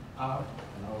population, half,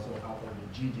 and also half of the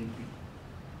GDP.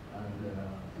 And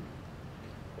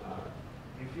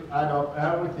if you add up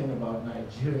everything about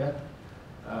Nigeria,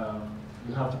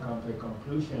 you have to come to a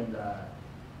conclusion that,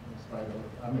 in spite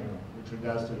of, with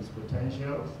regards to its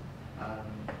potentials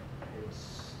and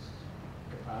its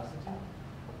capacity,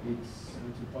 it's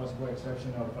with the possible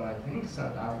exception of, I think,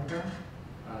 South Africa,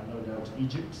 no doubt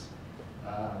Egypt.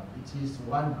 It is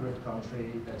one great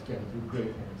country that can do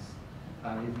great things.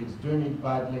 And if it's doing it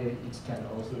badly, it can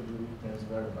also do things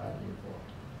very badly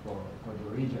for the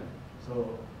region.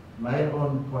 So my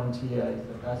own point here is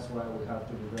that that's why we have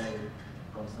to be very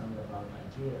concerned about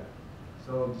Nigeria.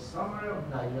 So the summary of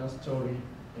Nigeria's story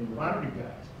in one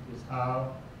regard is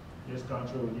how this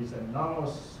country with its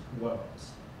enormous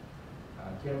wealth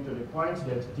came to the point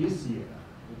that this year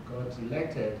it got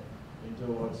elected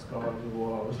into what's called the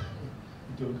world,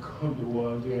 to become the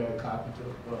world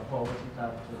capital, poverty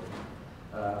capital,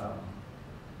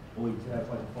 with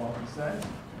 44%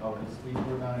 of its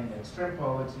people now in extreme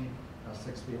poverty, and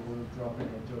 6 people dropping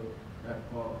into that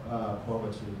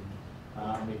poverty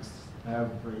mix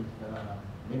every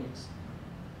minute.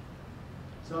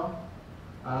 So,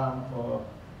 for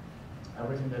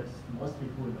everything that most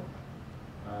people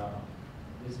know,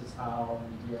 this is how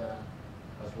media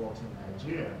has worked in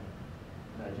Nigeria.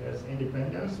 Nigeria's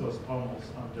independence was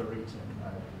almost underwritten by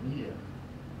the media.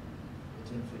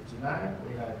 In 1859,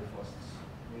 we had the first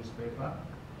newspaper,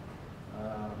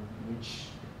 which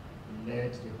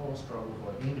led the whole struggle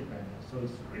for independence. So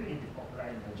it's really the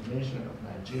popular imagination of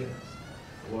Nigerians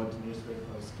what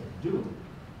newspapers can do.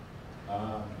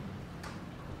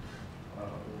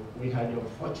 We had the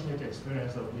unfortunate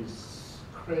experience of this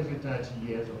crazy 30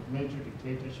 years of military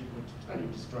dictatorship which totally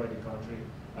destroyed the country.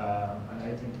 And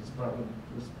I think it's probably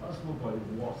responsible for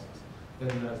the worst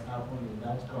thing that's happened in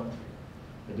that country.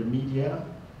 The media,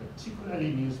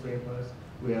 particularly newspapers,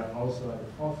 were also at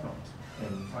the forefront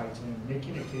in fighting,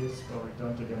 making a case for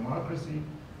return to democracy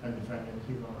and defending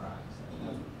human rights at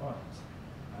that point.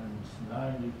 And now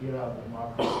in the era of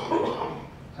democracy,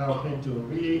 helping to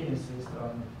really insist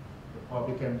on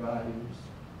Republican values,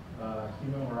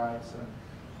 human rights, and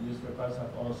newspapers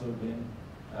have also been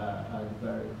at the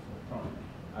very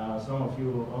forefront. Some of you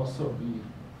will also be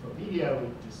familiar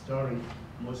with the story,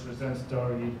 most recent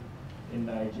story in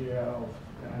Nigeria of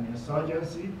an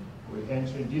insurgency.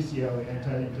 This year we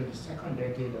entered into the second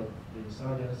decade of the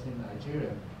insurgency in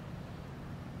Nigeria,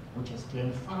 which has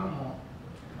claimed far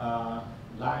more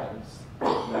lives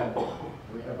than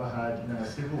we ever had in a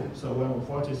civil war. So when we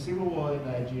fought a civil war in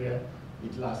Nigeria,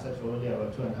 it lasted for only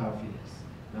about 2.5 years.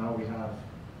 Now we have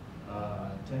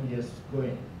 10 years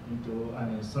going into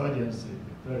an insurgency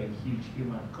with very huge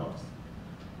human cost.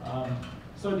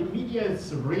 So the media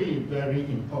is really very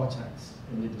important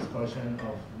in the discussion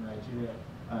of Nigeria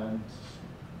and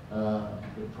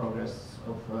the progress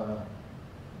of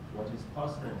what is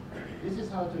possible. This is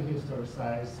how to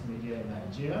historicize media in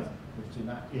Nigeria.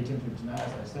 1859, as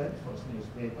I said, first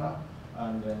newspaper,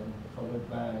 and then followed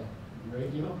by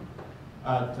radio,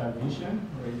 television,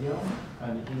 radio,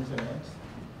 and the internet,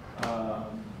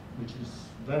 which is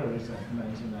very recent,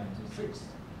 1996.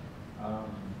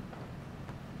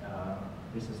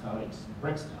 This is how it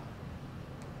breaks down.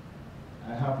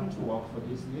 I happen to work for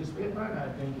this newspaper, and I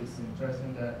think it's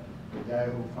interesting that the guy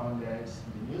who founded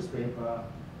the newspaper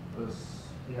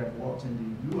he had worked in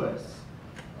the US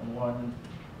and won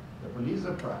the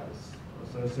Pulitzer Prize,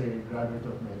 also a graduate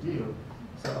of Medill.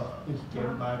 So he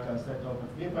came back and set up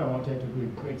a paper. I wanted to do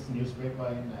a great newspaper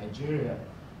in Nigeria,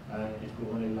 and it could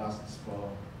only last for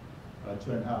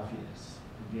 2.5 years.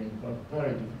 Again, it was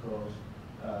very difficult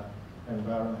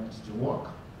environment to work.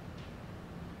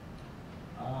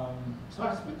 So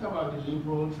I speak about the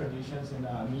liberal traditions in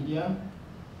our media,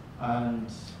 and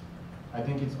I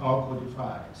think it's all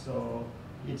codified. So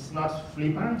it's not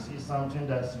flippant, it's something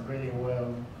that's really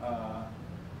well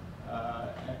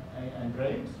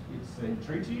engraved. It's a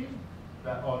treaty,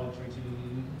 that all the treaties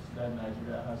that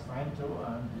Nigeria has signed to,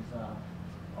 and these are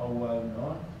all well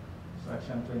known.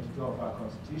 Section 22 of our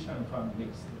Constitution, in fact,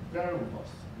 makes it very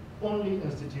robust. The only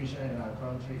institution in our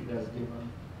country that's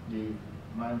given the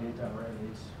mandate and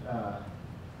remit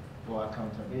for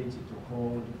accountability to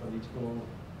hold the political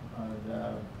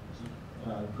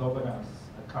and governance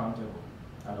accountable.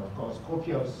 And of course,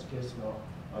 copious case law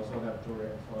also have to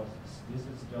reinforce this. This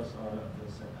is just all of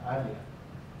this said earlier.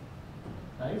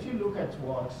 Now, if you look at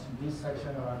what this section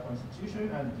of our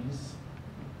Constitution and this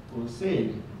will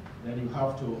say, then you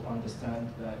have to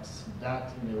understand that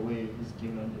that, in a way, is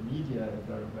given the media a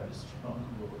very, very strong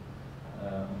role.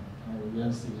 And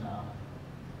we'll see how.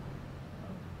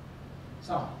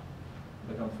 So,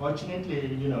 But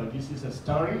unfortunately, you know, this is a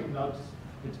story, not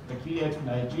it's peculiar to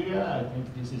Nigeria. I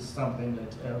think this is something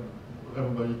that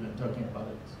everybody's been talking about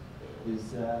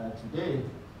today.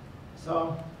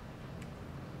 So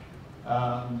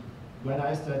when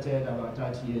I started about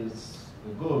 30 years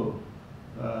ago,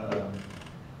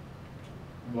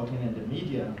 working in the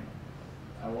media,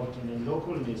 I worked in a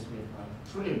local newspaper,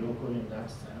 truly local in that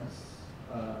sense.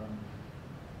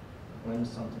 When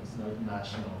something's not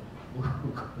national,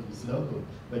 it's local.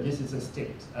 But this is a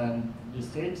state, and the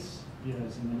states, you know,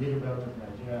 it's in the middle belt of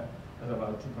Nigeria. There's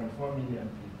about 2.4 million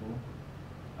people.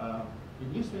 The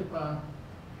newspaper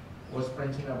was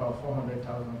printing about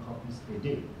 400,000 copies a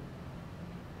day.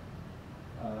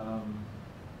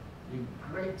 The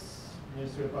great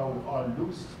newspaper we all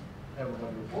loosed,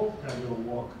 everybody hoped that they would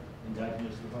work in that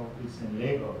newspaper. It's in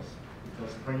Lagos. It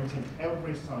was printing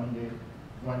every Sunday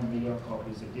 1 million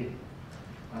copies a day.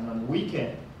 And on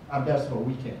weekend, and that's for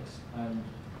weekends. And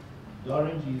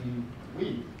during the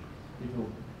week, it will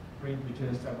print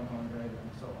between 700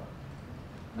 and so on.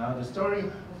 Now the story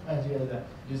of Nigeria is that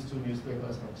these two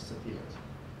newspapers have disappeared.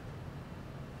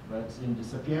 But in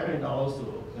disappearing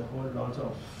also, a whole lot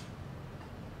of,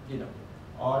 you know,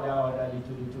 other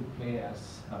little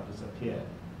players have disappeared.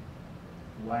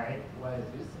 Why is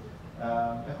this?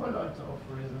 A whole lot of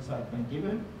reasons have been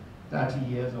given. 30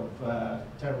 years of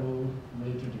terrible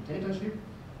military dictatorship,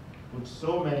 with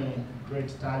so many great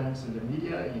talents in the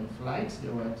media in flight. They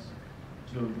went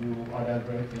to do other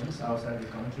great things outside the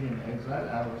country in exile.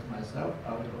 I was myself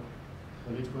out of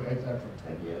political exile for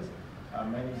 10 years.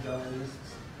 Many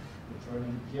journalists were thrown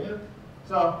in jail.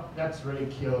 So that's really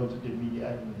killed the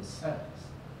media in a sense.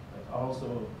 But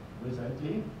also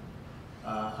recently,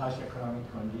 harsh economic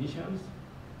conditions,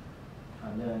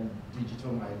 and then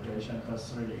digital migration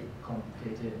has really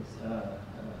complicated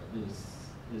the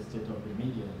state of the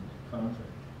media in the country.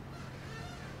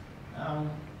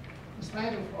 In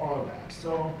spite of all that,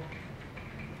 so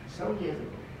some years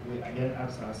ago, we again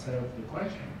asked ourselves the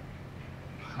question,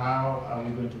 how are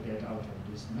we going to get out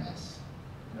of this mess?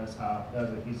 That's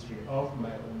the history of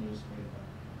my own newspaper.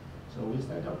 So we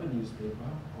set up a newspaper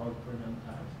called Premium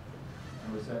Times,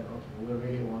 and we said, okay, we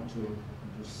really want to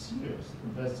do serious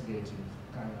investigative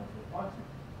kind of reporting.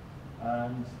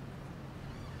 And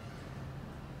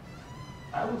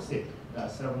I would say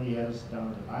that 7 years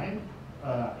down the line,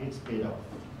 it's paid off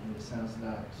in the sense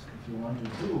that if you want to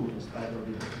do, in spite of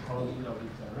the difficulty of the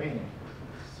terrain,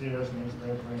 serious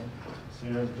newspapering,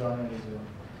 serious journalism,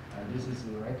 and this is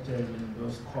erected in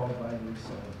those core values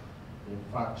of the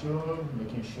factual,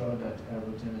 making sure that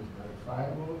everything is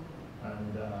verifiable,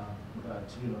 and that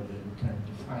you can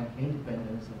define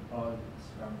independence in all its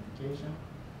ramifications,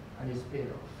 and it's paid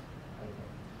off, I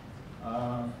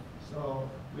think. So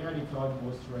we are the third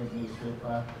most read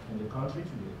newspaper in the country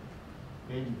today.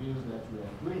 Page views that we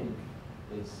are doing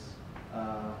is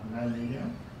 9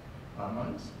 million per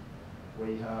month.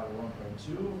 We have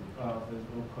 1.2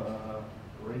 Facebook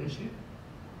readership.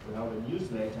 We have a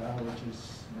newsletter which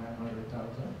is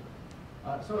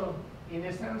 900,000. So in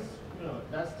a sense,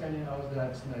 that's telling us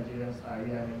that Nigerians are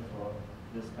yearning for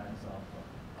this kind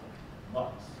of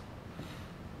box.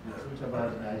 The truth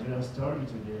about the Nigerian story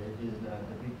today is that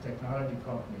the big technology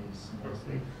companies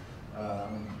mostly,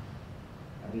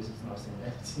 and this is not saying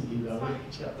that,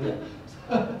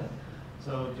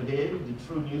 so today the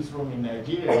true newsroom in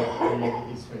Nigeria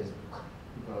is Facebook,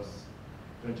 because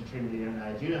 23 million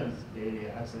Nigerians daily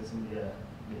are accessing their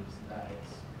news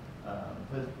sites,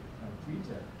 Facebook and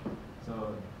Twitter. So,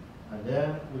 and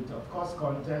then with of course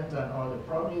content and all the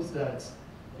promise that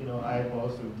I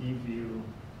also give you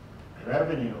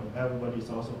revenue. Everybody's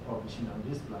also publishing on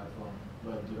this platform,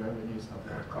 but the revenues have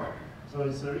not come. So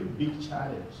it's a really big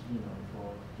challenge,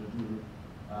 to do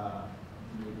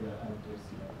media at this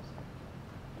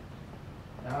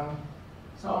level.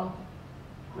 So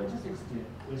 2016,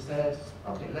 we said,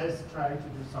 okay, let's try to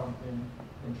do something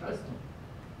interesting.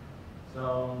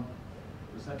 So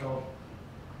we set up.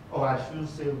 Oh, I should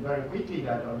say very quickly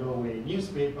that although we're a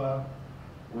newspaper,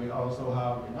 we also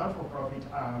have a not-for-profit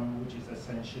arm, which is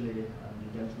essentially the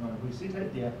gentleman who is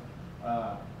seated there.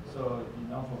 So the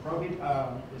not-for-profit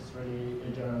arm is really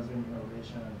a journalism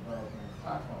innovation and development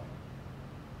platform.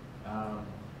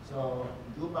 So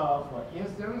Duba, for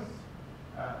instance,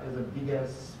 is the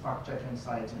biggest fact-checking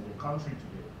site in the country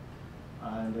today.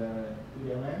 And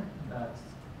UDMA, that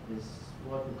is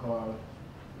what we call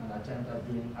an attempt at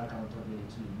doing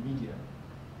accountability media.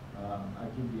 I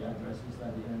give the addresses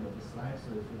at the end of the slide, so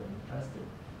if you're interested.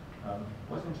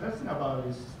 What's interesting about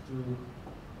this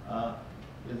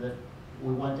is that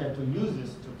we wanted to use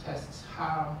this to test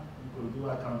how we could do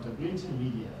accountability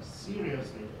media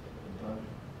seriously in study.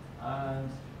 And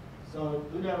so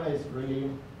Udemy is really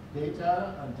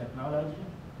data and technology.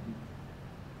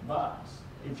 But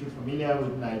if you're familiar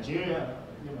with Nigeria,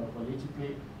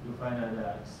 politically, you find out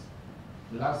that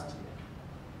last year,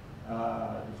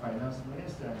 the finance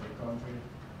minister in the country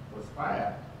was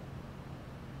fired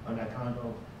on account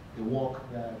of the work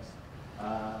that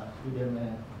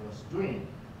Udemy was doing.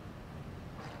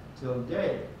 Till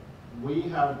date, we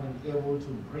have been able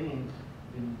to bring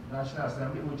the National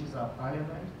Assembly, which is our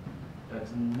parliament,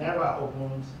 that never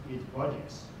opened its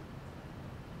budgets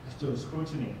to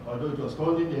scrutiny, although it was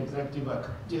holding the executive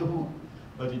accountable,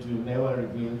 but it will never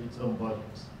reveal its own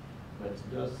budgets. But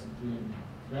just doing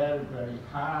very, very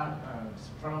hard and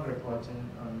strong reporting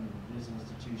on these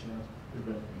institutions, we've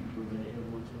been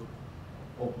able to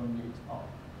open it up.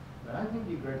 But I think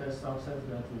the greatest success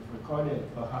that we've recorded,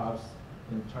 perhaps,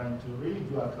 in trying to really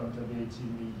do accountability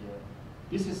media,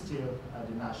 this is still at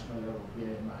the national level,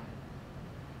 bear in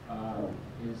mind,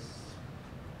 is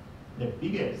the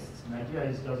biggest. Nigeria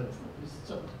is just it's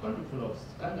a country full of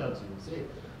scandals, you would say,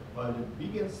 but the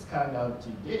biggest scandal to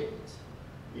date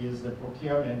is the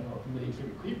procurement of military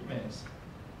equipment,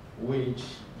 which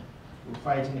we're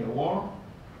fighting a war.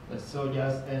 The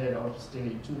soldiers ended up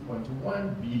stealing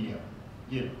 2.1 billion.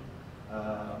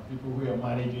 People who are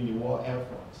managing the war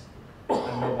efforts,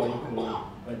 and nobody could.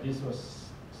 But this was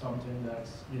something that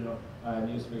a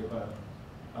newspaper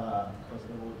was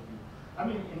able to do. I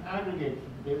mean, in aggregate,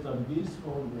 based on this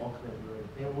whole work that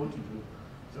we were able to do,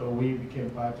 so we became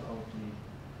part of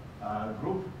the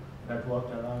group that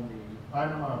worked around the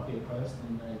Panama Papers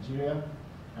in Nigeria.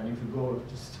 And if you go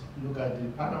just look at the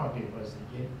Panama Papers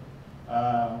again,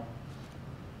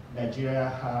 Nigeria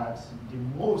had the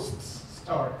most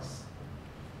stories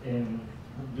in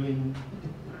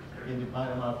the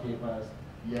Panama Papers,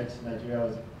 yet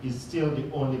Nigeria is still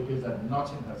the only place that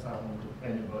nothing has happened to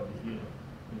anybody,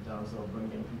 in terms of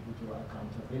bringing people to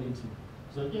accountability.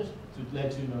 So just to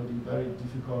let you know the very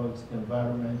difficult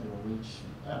environment in which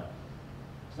we are.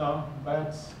 So,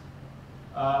 but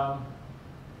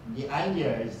the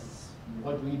idea is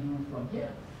what we do from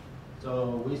here.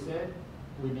 So we said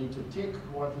we need to take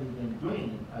what we've been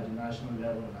doing at the national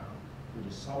level now to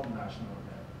the subnational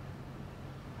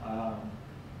level.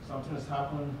 Something has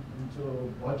happened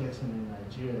into budgeting in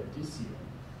Nigeria this year.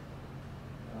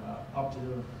 Up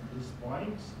to this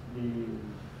point, the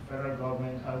federal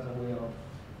government has a way of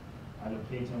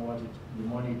allocating the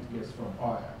money it gets from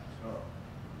oil. So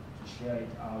to share it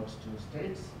out to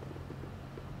states,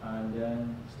 and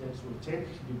then states will take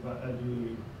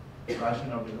the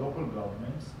ration of the local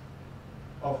governments.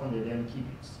 Often they then keep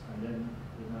it, and then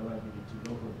they never give it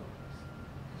to local governments.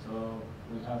 So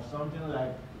we have something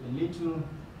like a little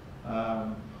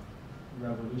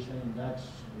revolution in that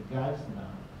regard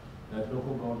now, that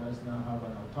local governments now have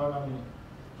an autonomy,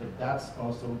 but that's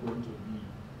also going to be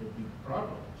a big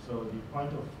problem. So the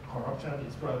point of corruption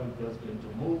is probably just going to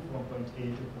move from point A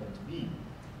to point B,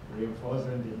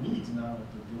 reinforcing the need now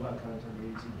to do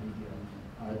accountability media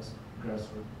at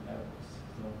grassroots levels.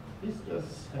 So this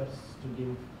just helps to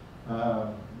give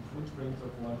footprints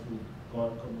of what we call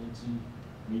community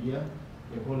media.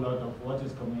 A whole lot of what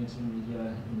is community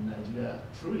media in Nigeria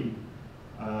truly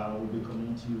will be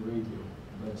community radio,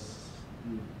 but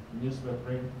the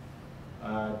newspaper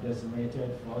decimated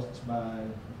first by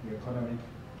the economic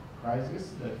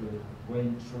crisis that we're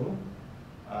going through,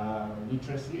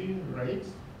 literacy rate,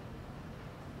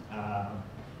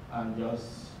 and just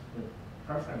the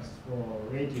preference for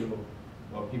radio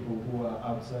for people who are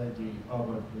outside the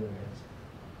urban areas.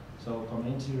 So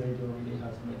community radio really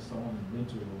has made some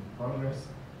little progress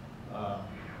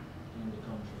in the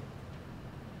country.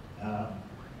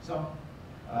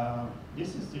 This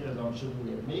is the assumption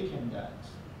we are making, that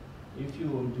if you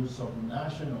will do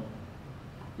subnational,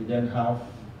 you then have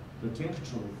to think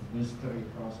through these three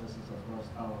processes. Of course,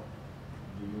 how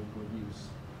do you produce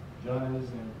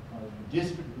journalism, how do you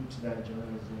distribute that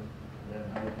journalism, then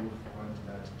how do you fund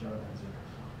that journalism.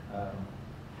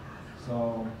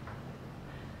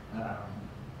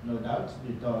 No doubt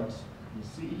we thought the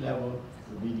sea level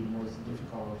would be the most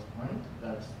difficult point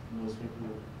that most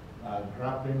people are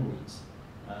grappling with.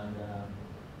 And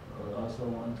I also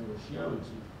want to share with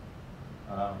you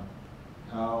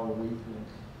how we think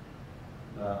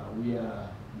we are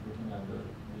looking at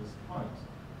this point.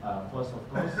 First, of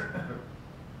course,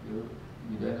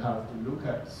 you then have to look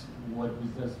at what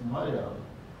business model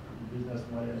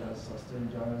that sustained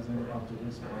journalism up to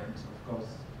this point, of course,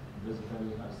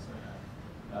 basically has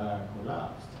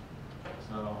collapsed.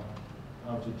 So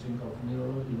I have to think of new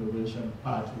innovation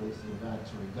pathways in that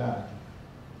regard.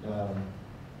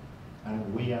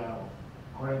 And we are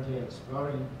currently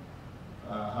exploring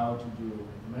how to do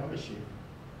membership,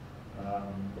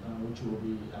 which will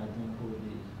be, I think, will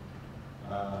be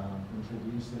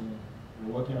introducing,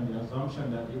 we're working on the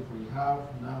assumption that if we have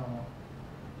now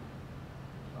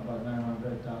about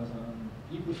 900,000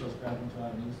 people subscribing to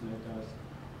our newsletters,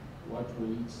 what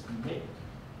will it make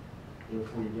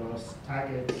if we just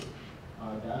target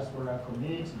diaspora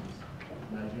communities?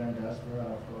 Nigerian diaspora,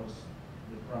 of course,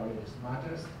 they're probably the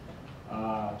smartest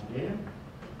today,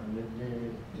 and they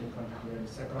contribute,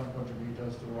 second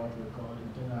contributors to what we call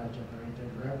internal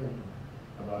generated revenue,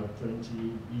 about 20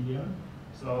 billion.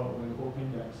 So we're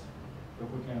hoping that if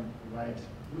we can provide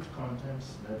good content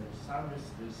that will service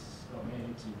this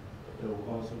community, they will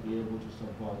also be able to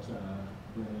support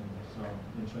doing some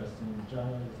interesting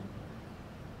journalism.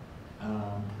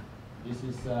 This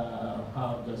is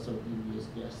how, just to give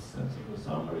you a sensible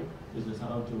summary, this is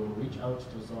how to reach out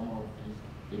to some of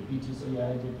the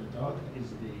PTCID.org is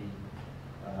the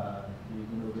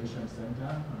Innovation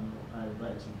Center, and I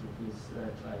invite you to please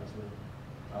try to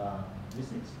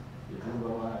visit. The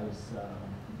Google is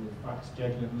the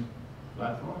fact-checking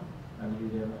platform, and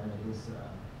Medill is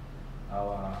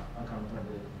our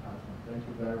accountability platform. Thank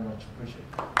you very much. Appreciate it.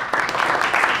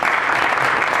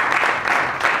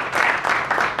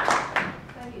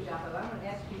 Thank you, Dapo. I'm going to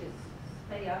ask you to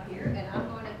stay up here, and I'm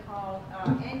going to call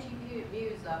Angie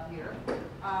Muhs up here.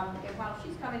 And while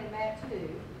she's coming, and Matt too,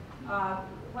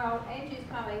 while Angie's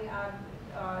coming,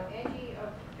 Angie,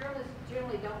 journalists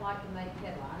generally don't like to make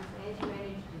headlines. Angie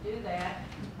managed to do that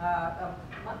a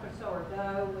month or so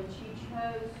ago when she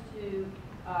chose to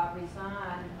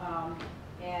resign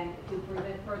and to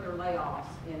prevent further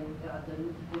layoffs in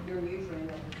your newsroom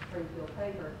at the Springfield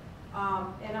paper.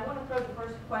 And I want to throw the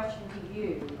first question to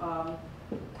you.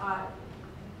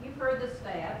 You've heard the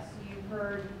stats. You've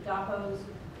heard Dapo's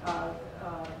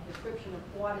description of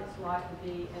what it's like to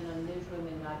be in a newsroom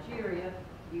in Nigeria.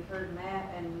 You've heard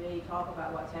Matt and me talk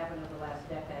about what's happened over the last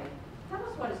decade. Tell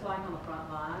us what it's like on the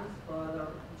front lines for the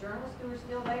journalists who are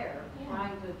still there,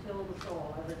 trying to till the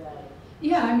soil every day.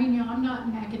 Yeah, I mean, I'm not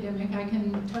an academic. I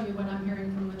can tell you what I'm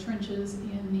hearing from the trenches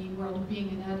in the world of being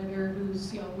an editor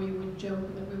who's, we would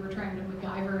joke that we were trying to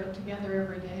MacGyver it together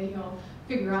every day,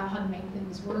 figure out how to make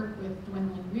things work with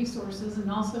dwindling resources,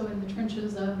 and also in the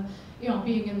trenches of,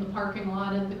 being in the parking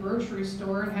lot at the grocery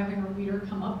store and having a reader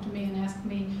come up to me and ask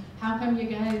me, how come you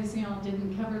guys,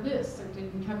 didn't cover this or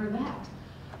didn't cover that?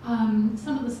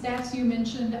 Some of the stats you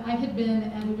mentioned, I had been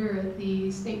editor at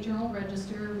the State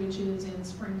Journal-Register, which is in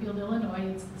Springfield, Illinois.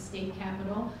 It's the state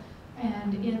capital.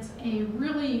 And it's a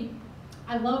really,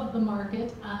 I love the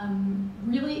market,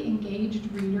 really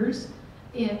engaged readers.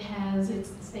 It's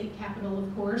the state capital,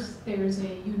 of course. There's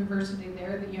a university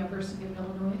there, the University of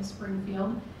Illinois at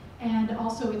Springfield. And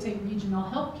also it's a regional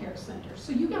healthcare center.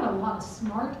 So you got a lot of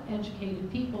smart, educated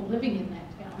people living in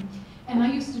that town. And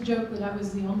I used to joke that I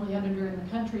was the only editor in the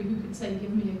country who could say,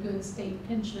 give me a good state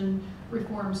pension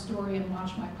reform story and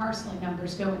watch my parsley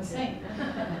numbers go insane.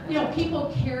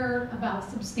 People care about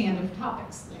substantive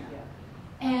topics there.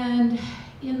 And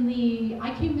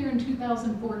I came there in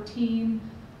 2014.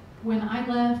 When I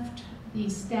left, the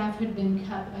staff had been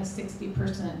cut by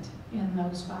 60% in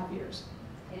those 5 years.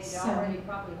 And it already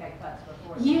probably had cuts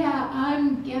before. Yeah,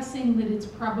 I'm guessing that it's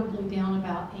probably down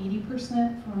about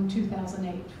 80% from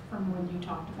 2008, from when you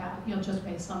talked about, just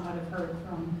based on what I've heard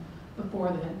from before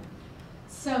then.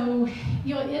 So,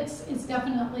 it's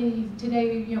definitely,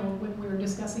 today, when we were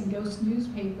discussing ghost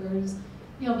newspapers,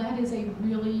 that is a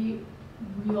really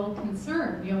real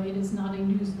concern. It is not a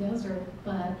news desert,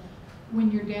 but when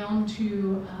you're down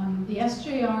to the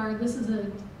SJR, this is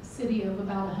a city of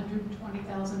about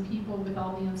 120,000 people with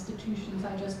all the institutions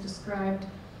I just described.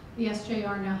 The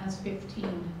SJR now has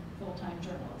 15 full-time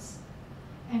journalists.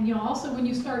 And also when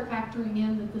you start factoring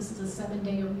in that this is a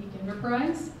 7-day-a-week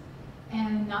enterprise,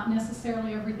 and not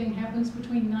necessarily everything happens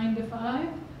between 9 to 5,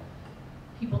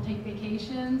 people take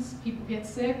vacations, people get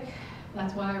sick.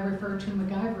 That's why I refer to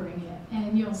MacGyvering it.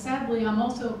 And sadly, I'm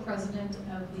also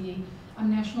I'm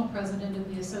national president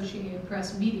of the Associated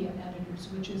Press Media Editors,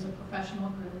 which is a professional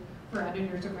group for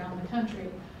editors around the country.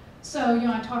 So,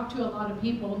 I talk to a lot of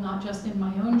people, not just in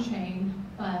my own chain,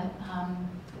 but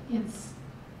it's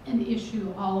an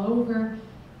issue all over.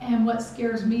 And what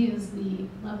scares me is the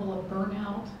level of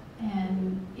burnout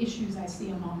and issues I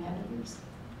see among editors.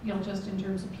 Just in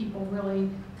terms of people really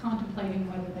contemplating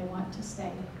whether they want to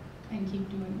stay and keep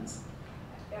doing this.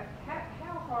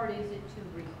 How hard is it to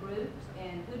recruit,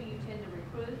 and who do you tend to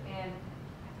recruit, and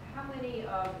how many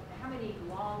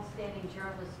long-standing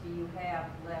journalists do you have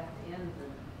left in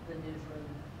the newsroom?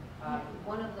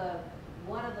 One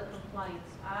of the complaints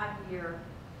I hear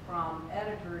from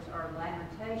editors or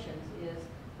lamentations is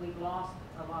we've lost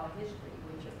a lot of history,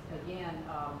 which again,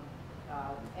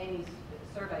 Amy's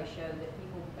survey showed that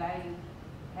people value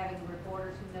having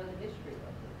reporters who know the history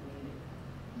of the community.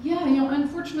 Yeah,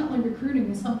 unfortunately recruiting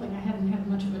is something I haven't had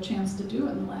much of a chance to do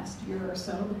in the last year or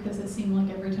so, because it seemed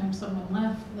like every time someone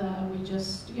left, we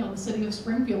just, the City of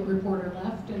Springfield reporter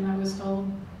left, and I was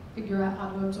told, figure out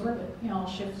how to absorb it, I'll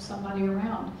shift somebody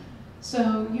around.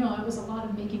 So, it was a lot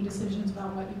of making decisions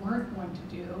about what you weren't going to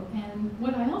do. And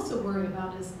what I also worry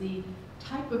about is the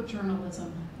type of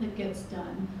journalism that gets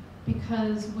done,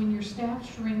 because when your staff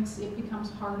shrinks, it becomes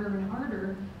harder and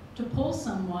harder to pull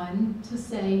someone to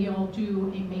say,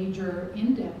 do a major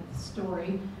in-depth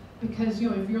story, because,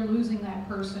 if you're losing that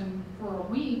person for a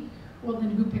week, well, then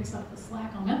who picks up the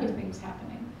slack on other things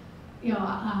happening?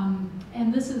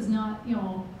 And this is not,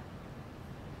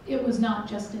 it was not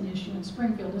just an issue in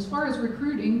Springfield. As far as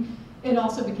recruiting, it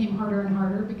also became harder and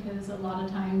harder, because a lot of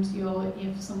times,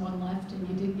 if someone left and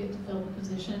you did get to fill the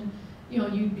position,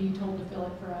 you'd be told to fill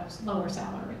it for a lower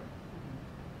salary.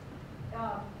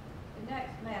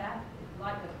 Next, Matt, I'd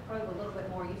like to probe a little bit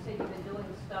more. You said you've been doing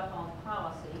stuff on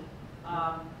policy.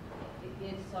 I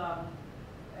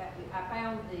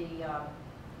found the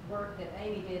work that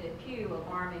Amy did at Pew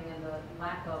alarming, and the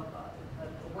lack of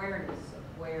awareness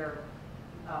of where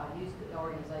youth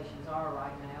organizations are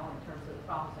right now in terms of the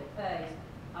problems they face.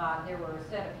 There were a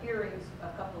set of hearings a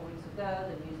couple of weeks ago.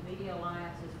 The News Media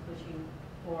Alliance is pushing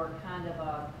for kind of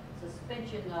a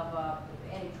suspension of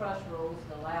antitrust rules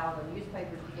to allow the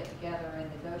newspapers to get together and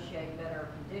negotiate better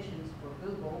conditions for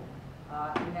Google.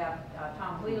 You have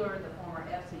Tom Wheeler, the former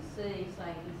FCC,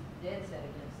 saying he's dead set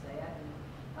against that.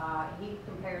 And he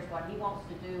compares what he wants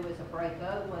to do as a break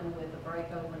open with the break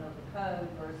open of the code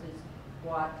versus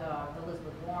what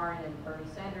Elizabeth Warren and Bernie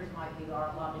Sanders might be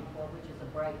lobbying for, which is a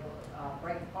break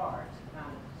apart kind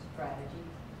of strategy.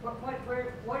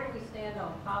 Where do we stand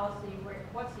on policy?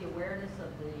 What's the awareness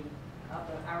of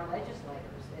our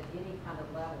legislators at any kind of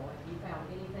level? Have you found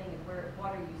anything, and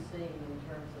what are you seeing in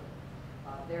terms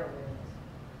of their awareness?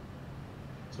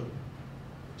 So,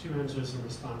 two answers in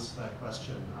response to that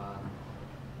question.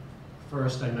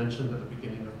 First, I mentioned at the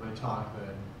beginning of my talk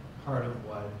that part of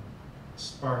what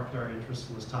sparked our interest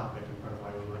in this topic, and part of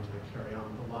why we wanted to carry on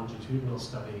the longitudinal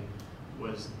study,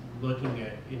 was looking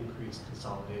at increased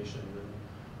consolidation. And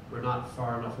we're not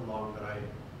far enough along that I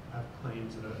have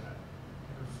claims that I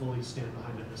could fully stand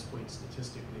behind at this point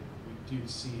statistically. We do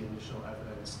see initial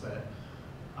evidence that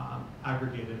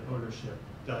aggregated ownership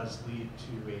does lead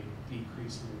to a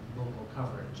decrease in local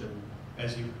coverage. And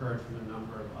as you've heard from a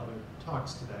number of other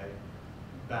talks today,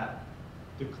 that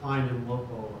decline in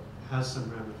local has some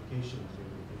ramifications when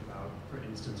you think about, for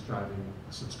instance, driving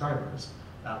subscribers.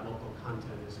 That local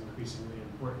content is increasingly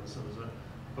important. So there's a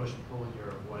push-pull here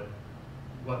of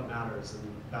what matters, and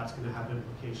that's going to have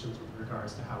implications with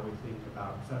regards to how we think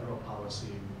about federal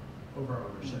policy over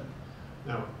ownership.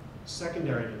 Now,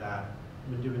 secondary to that,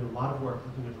 I've been doing a lot of work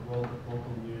looking at the role that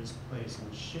local news plays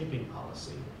in shaping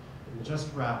policy, and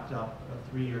just wrapped up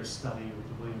a 3-year study with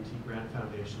the William T. Grant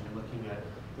Foundation looking at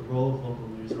the role of local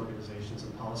news organizations in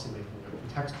policymaking.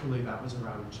 Contextually, that was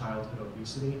around childhood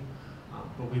obesity,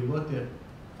 but we looked at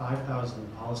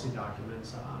 5,000 policy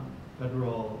documents,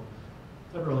 federal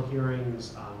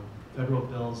hearings, federal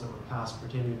bills that were passed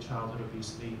pertaining to childhood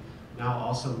obesity, now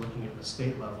also looking at the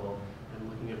state level and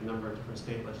looking at a number of different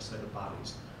state legislative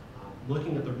bodies.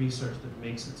 Looking at the research that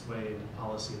makes its way into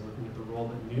policy, and looking at the role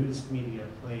that news media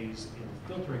plays in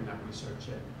filtering that research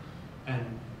in.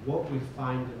 And what we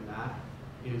find in that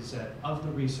is that of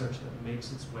the research that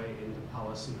makes its way into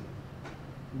policy,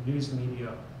 news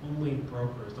media only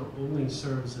brokers, only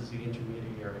serves as the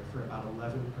intermediary for about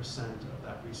 11% of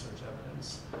that research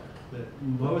evidence. That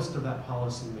most of that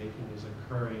policy making is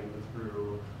occurring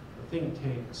through the think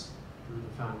tanks, through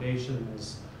the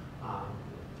foundations,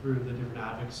 through the different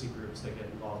advocacy groups that get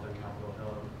involved on Capitol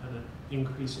Hill, and that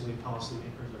increasingly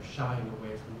policymakers are shying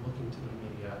away from looking to the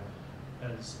media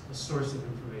as a source of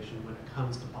information when it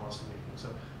comes to policymaking.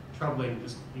 So troubling,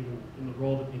 just even in the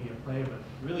role that media play, but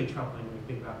really troubling when we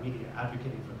think about media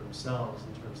advocating for themselves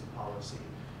in terms of policy,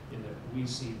 in that we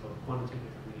see both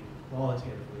quantitatively and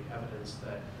qualitatively evidence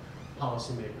that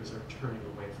policymakers are turning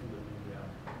away from the media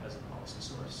as a policy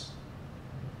source.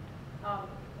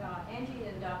 Angie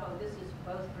and Dapo, this is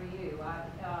both for you.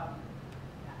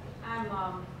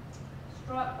 I'm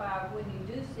struck by when you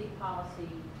do see policy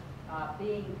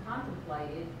being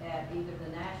contemplated at either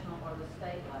the national or the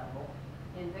state level,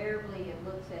 invariably it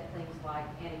looks at things like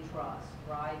antitrust,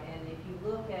 right? And if you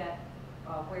look at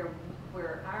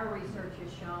where our research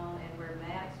has shown and where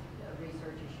Matt's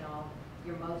research has shown,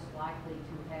 you're most likely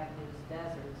to have news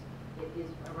deserts. It is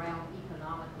around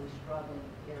economically struggling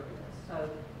areas. So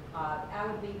I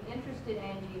would be interested,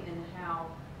 Angie, in how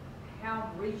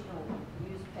regional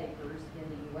newspapers in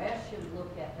the U.S. should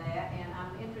look at that, and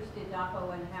I'm interested,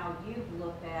 Dapo, in how you've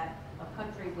looked at a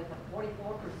country with a 44%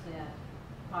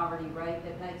 poverty rate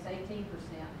that makes 18%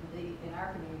 in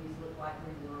our communities look like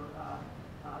we were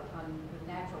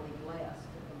naturally blessed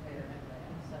compared to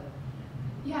that. So.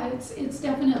 Yeah, it's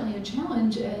definitely a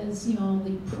challenge, as you know,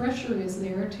 the pressure is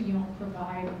there to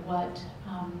provide what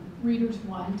readers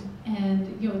want, and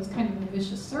it's kind of a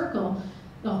vicious circle.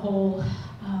 The whole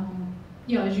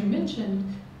as you mentioned,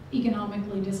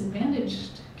 economically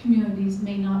disadvantaged communities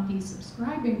may not be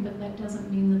subscribing, but that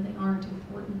doesn't mean that they aren't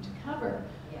important to cover.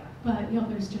 Yeah. But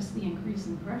there's just the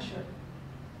increasing pressure.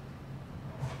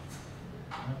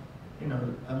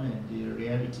 The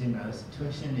reality in our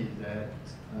situation is that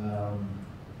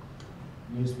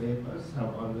newspapers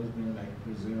have always been like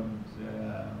presumed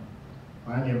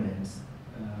parliaments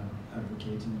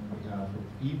advocating on behalf of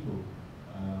people.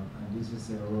 And this is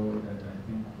a role that I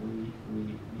think we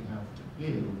have to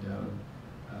play without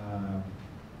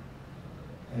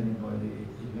anybody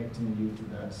electing you to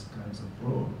that kind of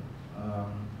role.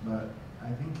 But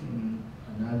I think in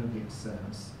an aggregate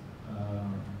sense,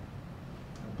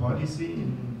 policy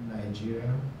in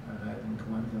Nigeria, and I think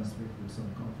one can speak with some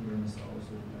confidence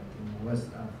also like in West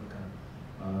Africa,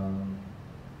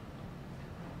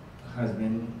 has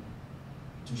been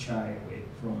to shy away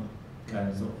from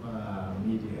kinds of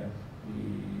media,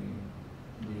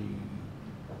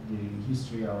 the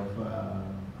history of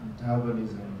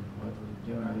antagonism, what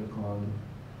we generally call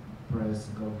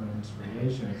press-government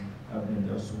relations, have been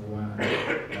just one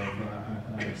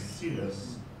of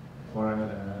serious foreign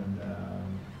and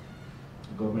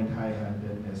government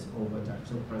high-handedness over time.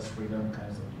 So press freedom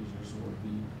kinds of issues would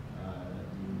be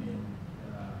the main,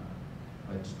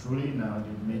 but truly now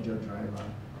the major driver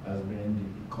has been the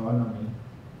economy,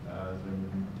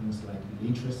 things like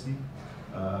literacy,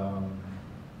 and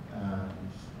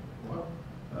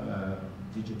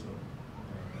digital.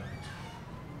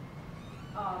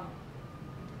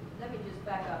 Let me just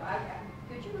back up.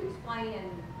 Could you explain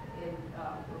in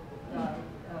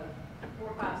 4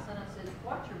 or 5 sentences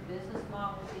what your business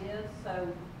model is? So,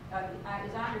 as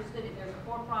I understood it, there's a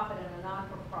for-profit and a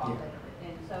non-for-profit, yeah.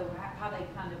 And so how they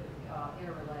kind of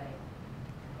interrelate.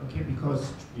 Okay, because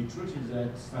the truth is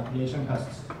that circulation has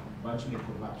virtually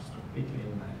collapsed completely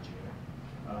in Nigeria,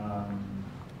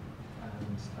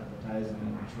 and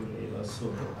advertising truly also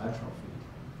atrophied.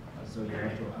 So you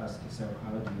have to ask yourself,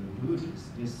 how do you do this?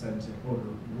 This sends a whole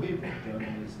wave of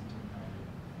journalism to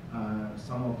Nigeria.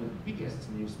 Some of the biggest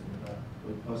newspapers,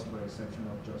 with possible exception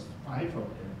of just 5 of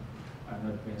them, are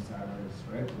not paying salaries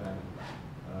regularly.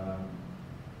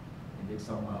 Indeed,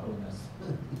 some are owners.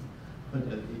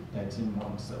 13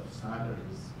 months of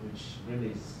salaries, which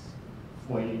really is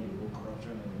foiling the whole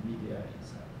corruption in the media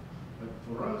itself. But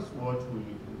for us, what we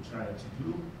try to do,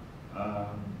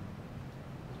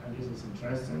 and this is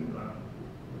interesting,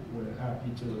 we're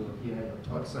happy to hear your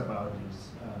thoughts about this.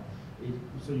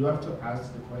 So you have to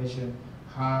ask the question,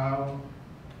 how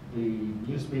the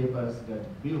newspapers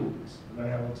that built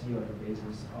loyalty on the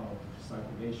basis of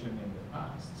circulation in the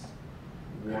past,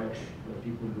 what were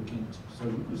people looking to? So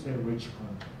you could say rich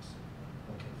content.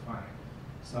 Okay, fine.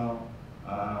 So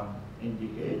in the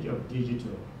age of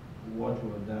digital, what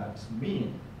will that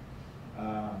mean?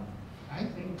 I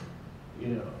think,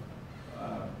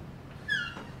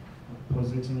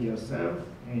 positing yourself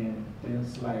in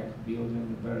things like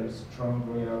building a very strong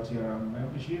loyalty around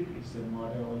membership is a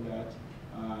model that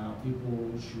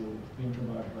people should think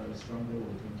about very strongly.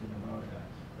 We're thinking about that.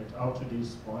 But up to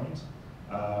this point,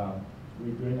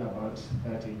 we're doing about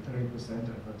 33%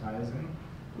 advertising.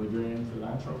 We're doing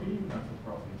philanthropy,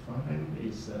 not-for-profit funding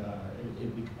is a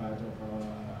big part of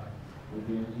we're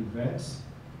doing events.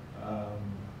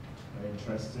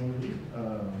 Interestingly,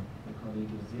 the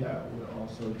colleague is here. We're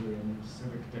also doing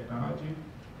civic technology,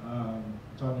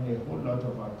 turning a whole lot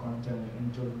of our content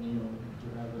into new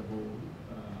derivable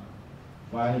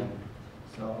value.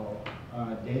 So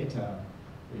data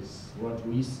is what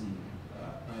we see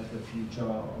as the future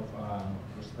of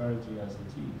prosperity as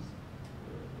it is.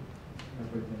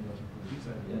 Everything that you produce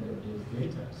at the end of the day is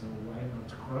data, so why not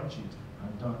crunch it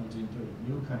and turn it into a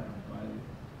new kind of value?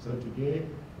 So today,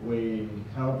 we're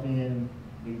helping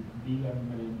the Bill and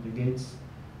Melinda Gates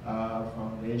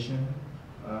Foundation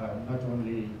not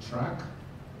only track,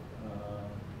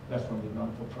 that's from the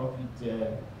non-for-profit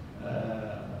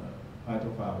part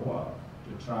of our work,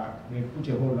 to track. They put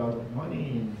a whole lot of money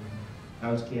in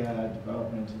healthcare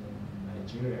development in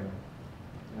Nigeria,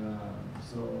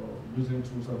 So using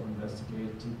tools of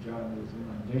investigative journalism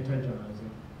and data journalism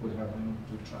will help them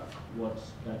to track what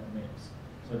that means.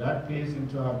 So that pays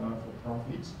into our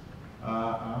non-for-profits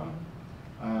arm,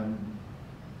 and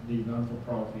the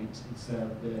non-for-profit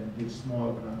itself then gives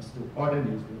small grants to other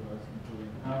newspapers,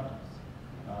 including ours.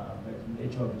 But the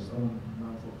nature of its own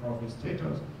non-for-profit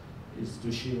status is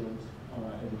to shield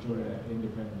editorial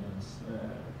independence.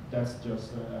 That's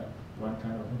just one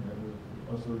kind of thing that we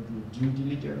also do due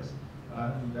diligence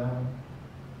and a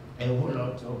whole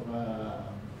lot of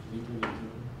little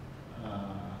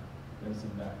less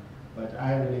than that. But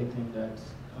I really think that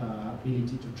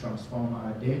ability to transform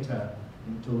our data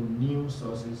into new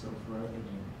sources of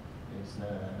revenue is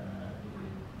the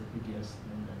biggest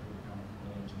thing that will come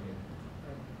from engineering.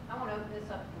 I want to open this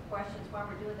up for questions. While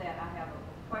we're doing that, I have a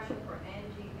question for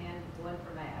Angie and one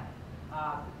for Matt.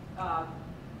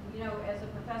 You know, as a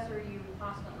professor, you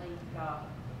constantly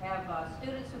have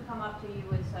students who come up to you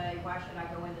and say, why should I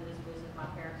go into this business? My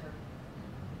parents are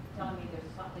telling me there's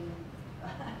something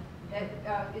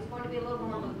that is going to be a little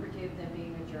more lucrative than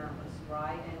being a journalist,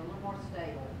 right? And a little more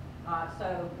stable.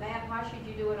 So, Matt, why should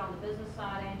you do it on the business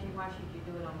side? Angie, why should you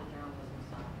do it on the journalism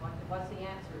side? What's the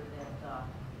answer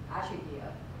that I should give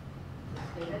to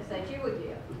students that you would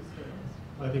give to students?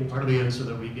 I think part of the answer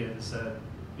that we get is that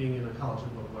being in a college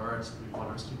of liberal arts, we want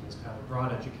our students to have a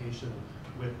broad education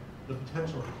with the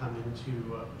potential to come into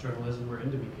journalism or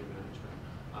into media management.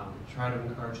 Try to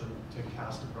encourage them to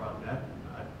cast a broad net.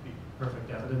 I'd be perfect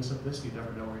evidence of this. You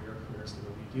never know where your career is going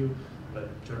to lead you, but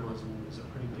journalism is a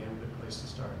pretty damn good place to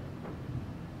start.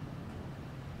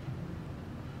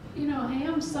 You know, I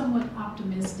am somewhat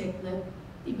optimistic that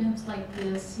events like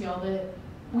this, you know, that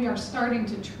we are starting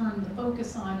to turn the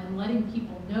focus on and letting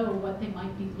people know what they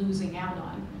might be losing out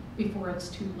on before it's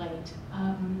too late.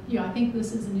 You know, I think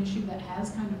this is an issue that has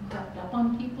kind of crept up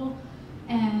on people,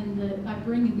 and that by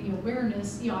bringing the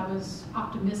awareness, you know, I was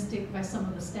optimistic by some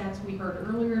of the stats we heard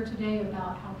earlier today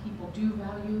about how people do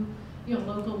value, you know,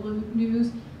 local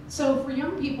news. So for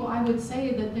young people, I would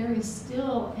say that there is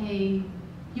still a,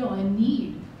 you know, a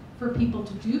need for people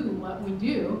to do what we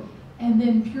do. And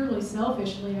then purely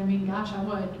selfishly, I mean, gosh, I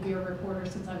wanted to be a reporter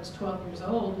since I was 12 years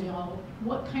old. You know,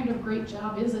 what kind of great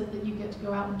job is it that you get to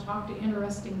go out and talk to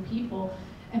interesting people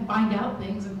and find out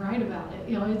things and write about it?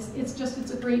 You know, it's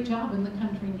a great job, and the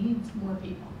country needs more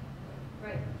people.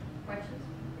 Great. Questions?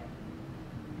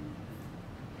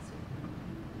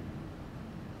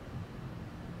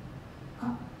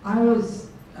 I was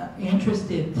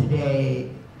interested today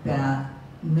that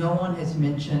no one has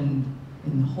mentioned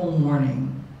in the whole morning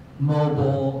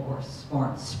mobile or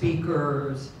smart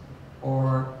speakers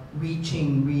or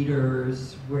reaching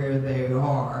readers where they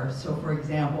are. So for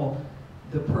example,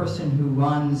 the person who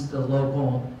runs the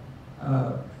local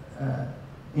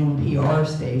NPR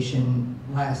station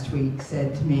last week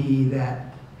said to me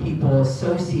that people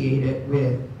associate it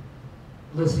with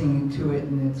listening to it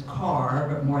in its car,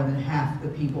 but more than half the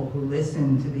people who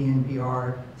listen to the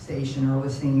NPR station are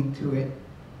listening to it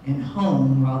in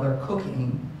home while they're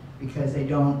cooking because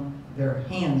their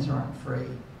hands aren't free.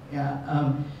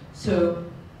 Yeah. So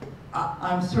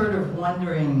I'm sort of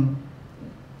wondering,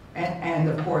 and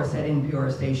of course that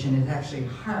NPR station is actually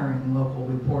hiring local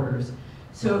reporters.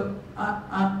 So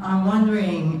I'm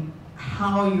wondering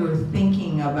how you're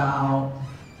thinking about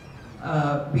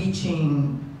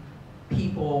reaching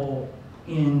people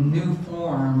in new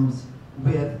forms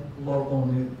with local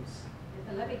news.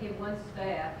 And let me give one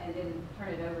stat and then turn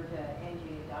it over to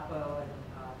Angie, Dapo,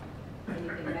 and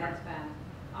anything Matt's found.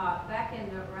 Back in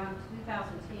around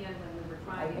 2010, when we were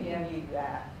trying to get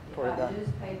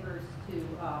newspapers to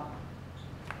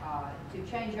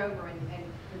change over and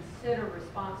consider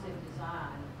responsive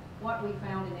design, what we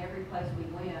found in every place we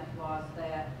went was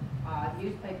that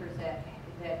newspapers that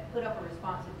put up a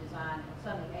responsive design,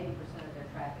 suddenly 80% of their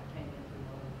traffic came in through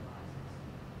mobile devices,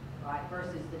 right,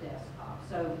 versus the desktop.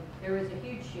 So there is a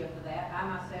huge shift to that. I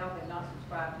myself have not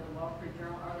subscribed to the Wall Street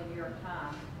Journal or the New York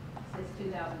Times since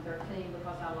 2013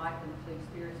 because I like them to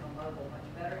experience on mobile much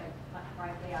better, and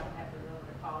frankly, I don't have to remember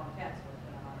to call and cancel it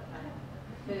when I'm out of town,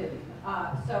 too.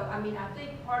 So, I mean, I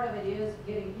think part of it is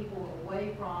getting people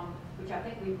away from, which I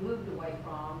think we've moved away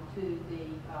from, to the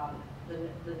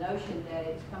notion that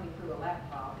it's coming through a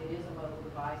laptop. It is a mobile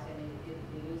device, and it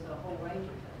is a whole range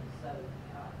of things. So,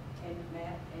 and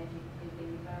Matt, Angie, anything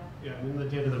you found? Yeah, I mean, the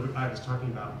data that I was talking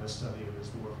about in this study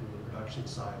was more from the production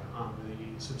side. On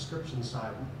the subscription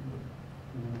side,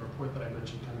 in the report that I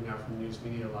mentioned coming out from the News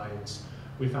Media Alliance,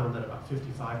 we found that about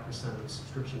 55% of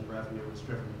subscription revenue was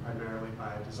driven primarily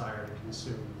by a desire to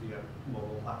consume via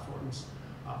mobile platforms.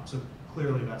 So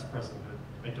clearly that's present,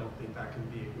 and I don't think that can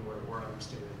be ignored or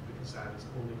understated, because that is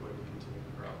only going to continue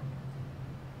to grow.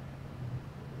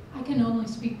 I can only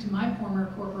speak to my former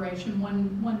corporation.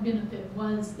 One benefit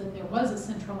was that there was a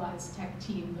centralized tech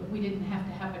team, that we didn't have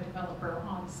to have a developer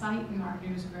on site in our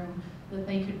newsroom, that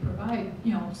they could provide,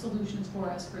 solutions for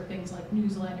us for things like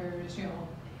newsletters,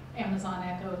 Amazon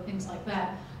Echo, things like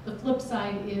that. The flip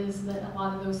side is that a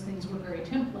lot of those things were very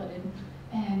templated,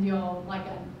 and like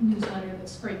a newsletter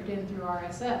that's scraped in through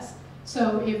RSS.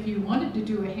 So if you wanted to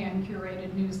do a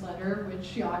hand-curated newsletter,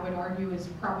 which I would argue is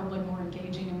probably more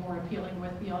engaging and more appealing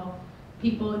with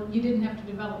people, you didn't have to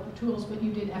develop the tools, but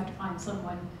you did have to find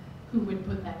someone who would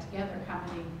put that together, how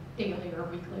many daily or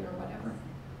weekly or whatever.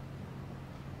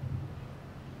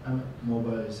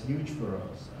 Mobile is huge for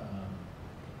us.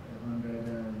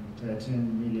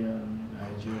 113 million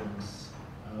Nigerians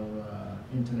have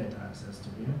internet access to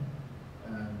it,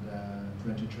 and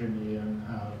 23 million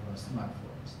have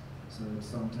smartphones. So it's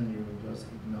something you just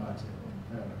ignore at your own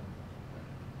peril.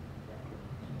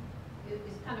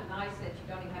 It's kind of nice that you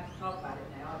don't even have to talk about it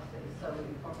now. It's so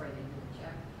incorporated into the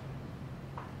chapter.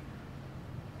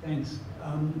 Thanks.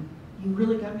 You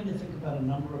really got me to think about a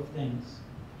number of things,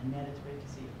 and Matt, it's great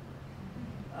to see you.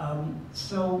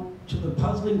 So, to the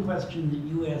puzzling question that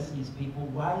you ask these people,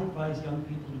 why advise young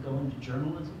people to go into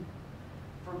journalism?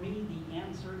 For me, the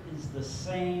answer is the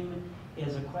same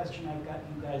as a question I've got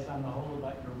you guys on the whole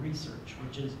about your research,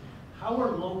 which is, how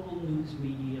are local news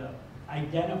media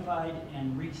identified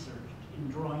and researched in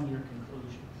drawing your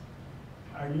conclusions?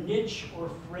 Are niche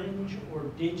or fringe or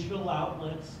digital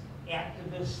outlets,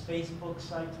 activists, Facebook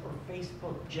sites, or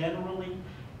Facebook generally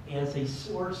as a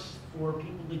source for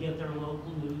people to get their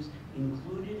local news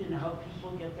included in how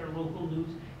people get their local news?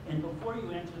 And before you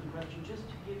answer the question, just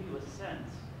to give you a sense,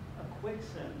 a quick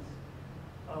sense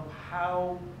of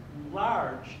how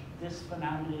large this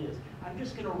phenomenon is. I'm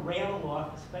just going to rattle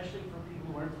off, especially for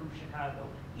people who aren't from Chicago,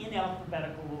 in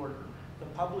alphabetical order, the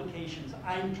publications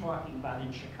I'm talking about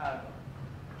in Chicago.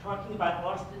 Talking about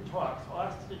Austin Talks,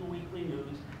 Austin Weekly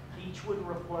News, Beechwood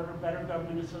Reporter, Better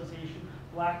Government Association,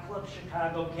 Black Club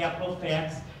Chicago, Capital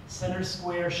Facts, Center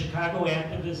Square, Chicago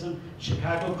Activism,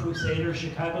 Chicago Crusader,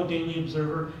 Chicago Daily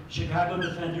Observer, Chicago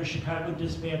Defender, Chicago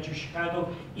Dispatcher,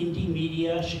 Chicago Indie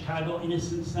Media, Chicago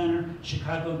Innocence Center,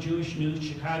 Chicago Jewish News,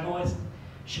 Chicagoist,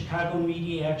 Chicago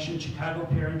Media Action, Chicago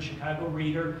Parent, Chicago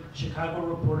Reader, Chicago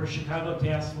Reporter, Chicago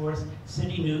Task Force,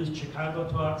 City News, Chicago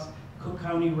Talks, Cook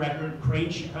County Record, Crane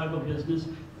Chicago Business,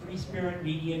 Free Spirit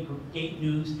Media, Gate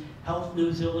News, Health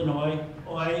News Illinois,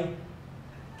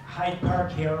 Hyde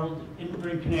Park Herald,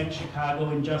 Immigrant Connect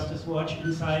Chicago, Injustice Watch,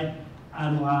 Inside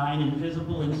Online,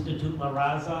 Invisible Institute, La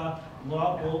Raza,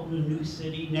 Law Bolton, New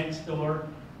City, Nextdoor,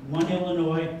 One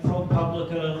Illinois,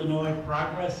 ProPublica Illinois,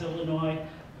 Progress Illinois,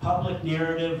 Public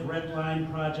Narrative,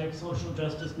 Redline Project, Social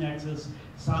Justice Nexus,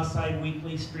 Southside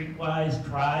Weekly, Streetwise,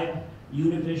 Tribe,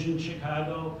 Univision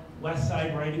Chicago, West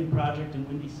Side Writing Project, and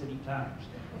Windy City Times.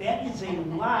 That is a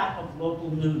lot of local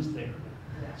news there.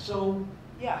 So,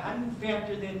 yeah, how do you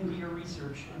factor that into your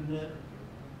research? And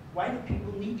why do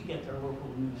people need to get their local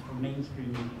news from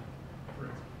mainstream media, for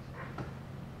instance?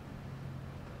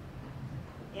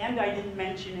 And I didn't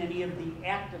mention any of the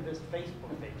activist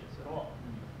Facebook pages at all.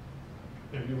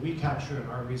 We capture in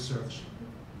our research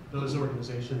those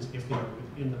organizations if they are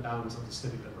within the bounds of the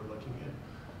city that we're looking at.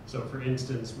 So for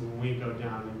instance, when we go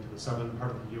down into the southern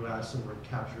part of the US and we're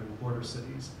capturing border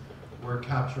cities, we're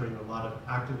capturing a lot of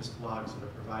activist blogs that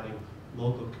are providing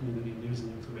local community news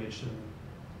and information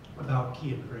about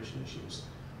key immigration issues.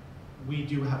 We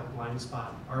do have a blind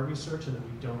spot in our research in that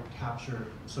we don't capture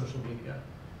social media.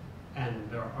 And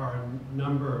there are a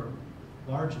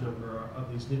large number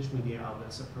of these niche media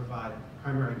outlets that provide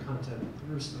primary content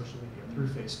through social media, through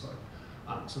Facebook.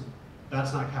 So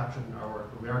that's not captured in our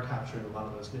work, but we are capturing a lot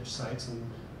of those niche sites, and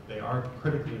they are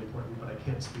critically important, but I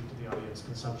can't speak to the audience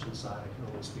consumption side, I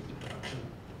can only speak to production.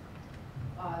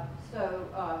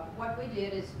 What we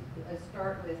did is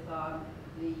start with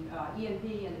the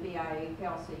ENP and the BIA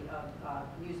Kelsey of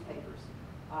newspapers.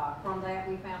 From that,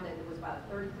 we found that it was about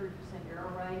a 33%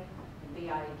 error rate. In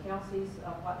BIA Kelsey's,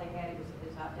 what they had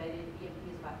is outdated.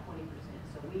 ENP is about 20%.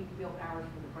 So we built ours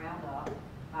from the ground up.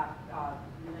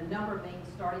 A number of means,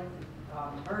 starting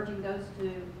merging those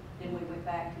two. Then we went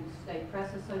back to state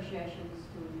press associations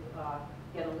to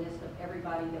get a list of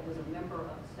everybody that was a member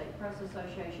of the state press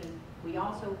association. We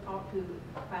also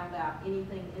found out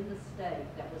anything in the state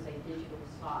that was a digital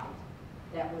site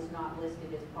that was not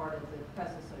listed as part of the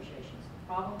press associations.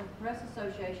 The problem with press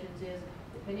associations is,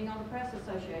 depending on the press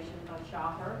association, a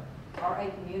shopper or a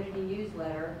community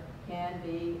newsletter can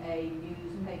be a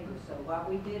newspaper. So what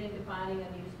we did in defining a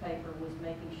newspaper was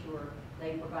making sure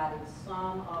they provided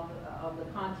some of the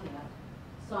content.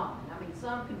 Some. I mean,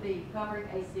 some could be covering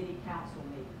a city council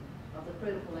meeting of the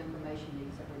critical information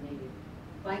needs that were needed.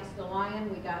 Thanks to Lion,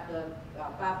 we got the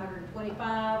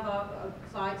 525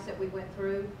 sites that we went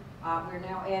through. We're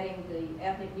now adding the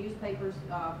ethnic newspapers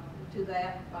to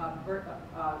that,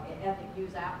 ethnic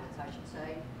news outlets, I should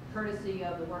say, courtesy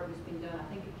of the work that's been done, I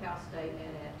think, at Cal State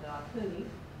and at Univ.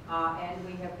 And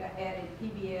we have added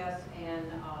PBS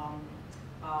and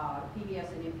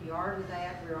NPR to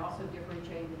that. We're also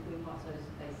differentiating between what's a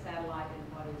satellite and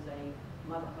what is a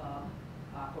mother hub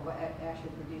for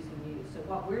actually producing news. So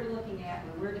what we're looking at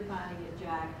when we're defining it,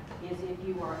 Jack, is if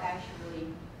you are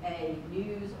actually a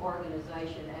news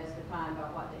organization as defined by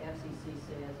what the FCC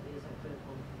says is a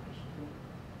critical information need.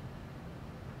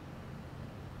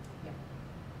 Yeah.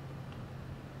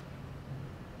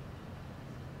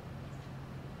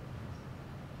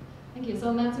 Thank you.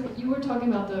 So Matthew, you were talking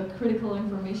about the critical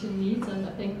information needs, and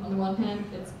I think on the one hand,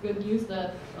 it's good news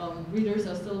that readers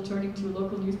are still turning to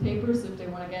local newspapers if they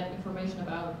want to get information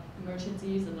about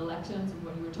emergencies and elections and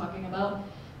what you were talking about.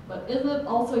 But is it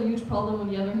also a huge problem on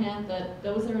the other hand that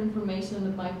those are information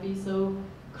that might be so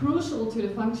crucial to the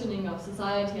functioning of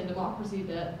society and democracy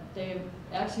that they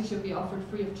actually should be offered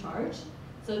free of charge?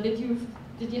 So did you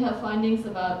have findings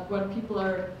about what people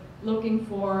are looking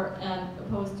for and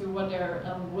opposed to what they're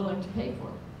willing to pay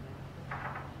for?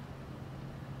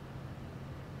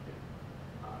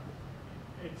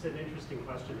 It's an interesting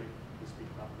question to speak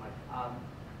about, Mike.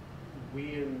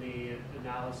 We in the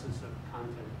analysis of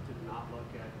content did not look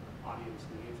at audience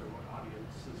needs or what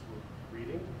audiences were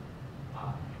reading.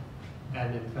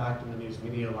 And in fact, in the News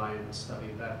Media Alliance study,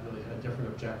 that really had different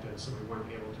objectives, so we weren't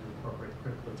able to incorporate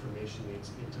critical information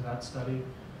needs into that study.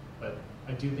 But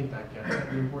I do think that gets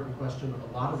at the important question.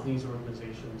 A lot of these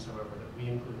organizations, however, that we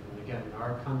included, and again, in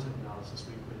our content analysis,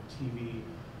 we included TV,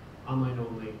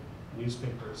 online-only,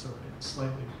 newspapers, so it's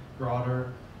slightly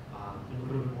broader, and a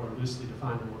little bit more loosely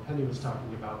defined than what Penny was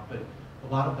talking about, but a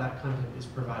lot of that content is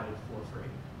provided for free.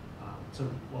 So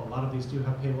while a lot of these do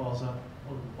have paywalls up,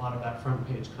 a lot of that front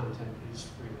page content is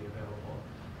freely available.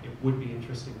 It would be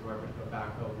interesting, however, to go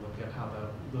back and look at how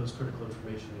those critical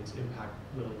information needs impact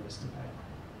willingness to pay.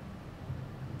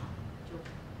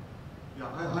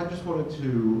 Yeah, I just wanted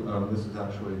to, this is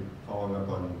actually following up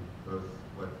on both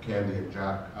what Candy and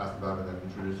Jack asked about and then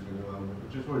introducing a new element,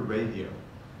 which is really radio.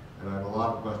 And I have a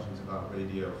lot of questions about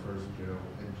radio. First,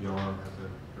 NPR has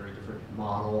a very different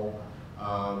model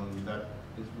that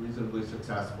is reasonably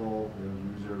successful,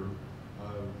 user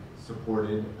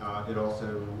supported. It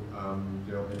also,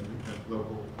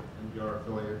 local NPR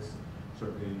affiliates,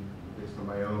 certainly based on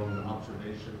my own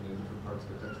observation in different parts of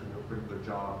the country, do a pretty good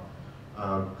job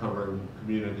covering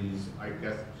communities. I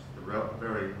guess just a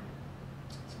very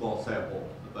small sample,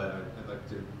 but I'd like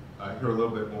to hear a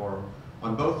little bit more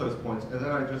on both those points. And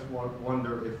then I just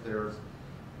wonder if there's,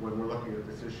 when we're looking at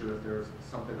this issue, if there's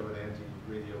something of an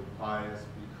anti-radio bias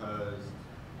because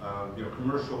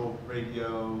commercial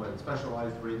radio and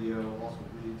specialized radio also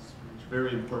reach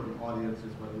very important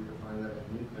audiences, whether we define that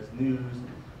as news.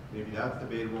 Maybe that's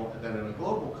debatable. And then in a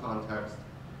global context,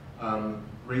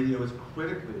 radio is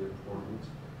critically important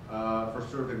for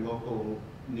serving local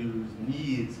news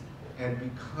needs, and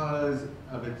because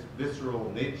of its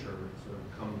visceral nature, it sort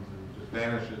of comes and just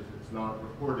vanishes. It's not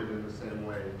reported in the same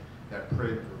way that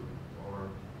print or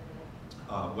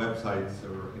websites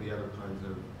or any other kinds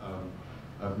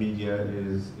of media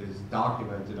is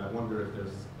documented. I wonder if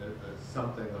there's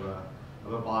something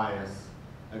of a bias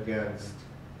against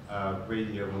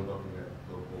radio when looking at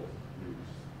local news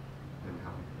and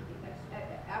how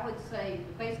I would say,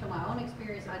 based on my own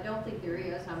experience, I don't think there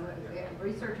is.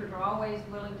 Researchers are always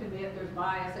willing to admit there's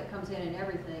bias that comes in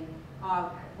everything.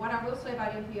 What I will say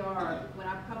about NPR, when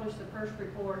I published the first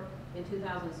report in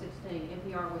 2016,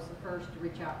 NPR was the first to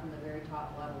reach out from the very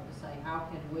top level to say, how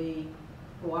can we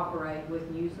cooperate with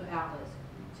news outlets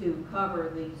to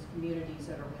cover these communities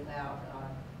that are without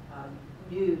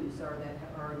news or that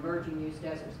are emerging news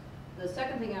deserts. The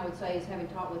second thing I would say is, having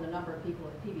talked with a number of people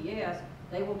at PBS,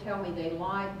 they will tell me they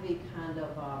like the kind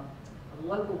of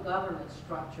local governance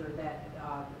structure that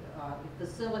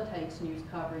facilitates news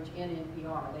coverage in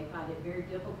NPR. They find it very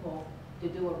difficult to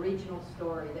do a regional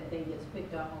story that then gets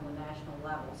picked up on the national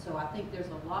level. So I think there's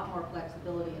a lot more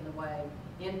flexibility in the way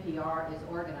NPR is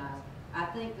organized. I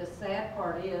think the sad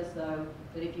part is, though,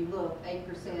 that if you look,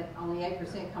 8%, only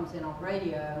 8% comes in on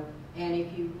radio, and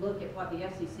if you look at what the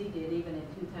FCC did even in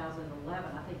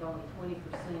 2011, I think only 20%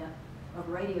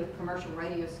 of commercial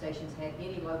radio stations had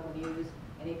any local news,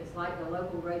 And if it's like the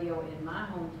local radio in my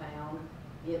hometown,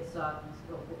 it's a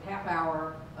half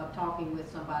hour of talking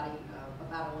with somebody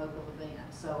about a local event.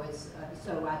 So it's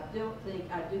so I do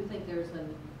think there's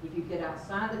an, if you get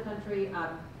outside the country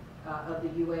of the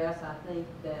U.S., I think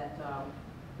that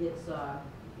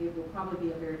it will probably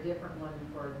be a very different one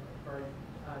for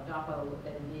Dapo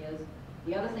than it is.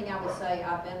 The other thing I would say,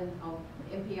 I've been on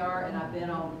NPR and I've been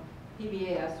on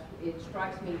PBS. It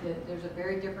strikes me that there's a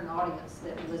very different audience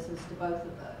that listens to both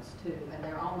of those too, and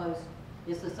they're almost,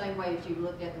 it's the same way as you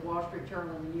look at the Wall Street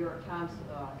Journal and the New York Times.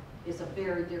 It's a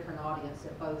very different audience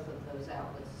that both of those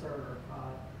outlets serve.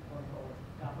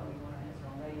 Dapo, you want to answer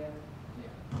on radio?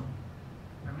 Yeah.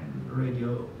 I mean,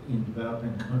 radio in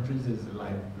developing countries is the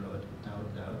lifeblood,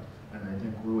 without doubt. And I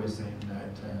think we were saying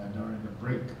that during the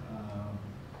break,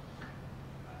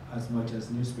 as much as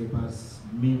newspapers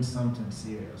mean something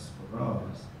serious for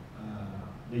us,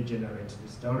 they generate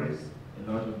the stories. A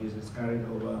lot of this is carried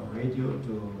over on radio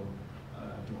to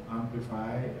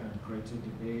amplify and create a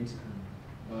debate.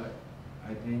 But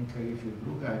I think if you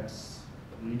look at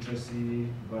literacy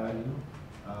value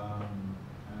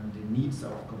and the needs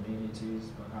of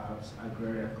communities, perhaps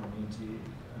agrarian community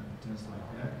and things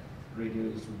like that, radio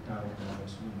is without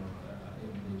doubt,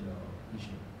 a major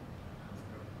issue.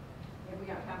 Yeah, we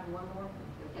got time for one more.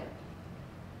 Okay.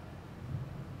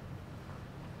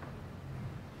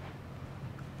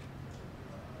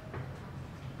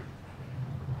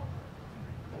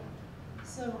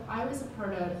 So I was a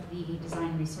part of the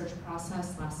design research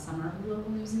process last summer for the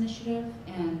Local News Initiative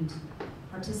and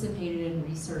participated in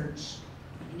research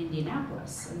in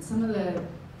Indianapolis. And some of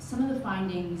the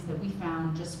findings that we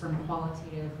found just from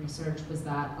qualitative research was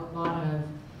that a lot of,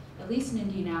 at least in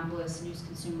Indianapolis, news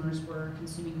consumers were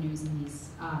consuming news in these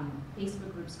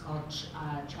Facebook groups called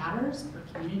chatters or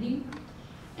community.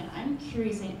 And I'm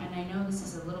curious, and I know this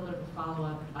is a little bit of a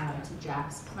follow-up to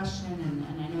Jack's question,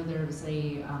 and I know there was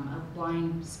a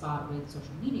blind spot with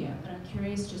social media, but I'm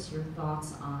curious just your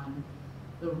thoughts on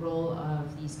the role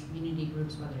of these community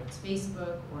groups, whether it's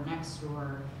Facebook or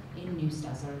Nextdoor, in news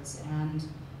deserts, and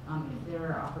if there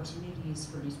are opportunities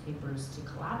for newspapers to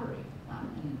collaborate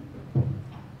with them.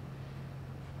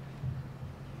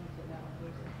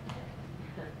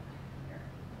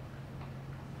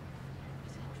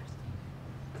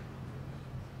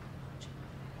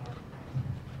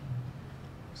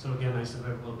 So again, I said we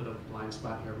have a little bit of a blind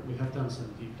spot here, but we have done some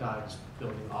deep dives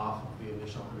building off of the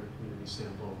initial 100 community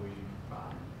sample. We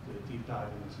did a deep dive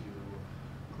into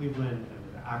Cleveland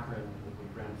and Akron, and we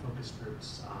ran focus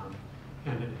groups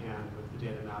hand in hand with the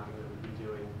data mapping that we've been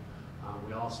doing.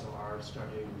 We also are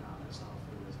starting, myself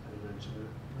and as Penny mentioned,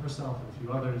 herself and a few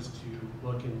others, to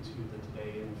look into the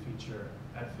Today In feature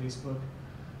at Facebook.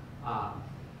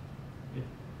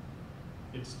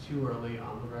 It's too early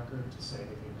on the record to say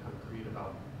anything concrete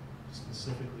about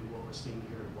specifically what we're seeing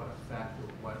here and what effect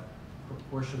or what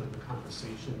proportion of the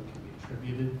conversation can be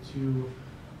attributed to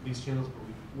these channels, but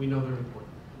we know they're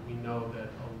important. We know that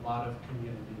a lot of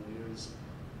community news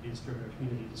is driven, or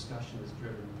community discussion is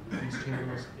driven through these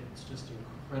channels. It's just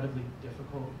incredibly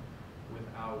difficult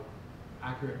without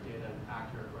accurate data and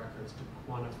accurate records to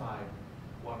quantify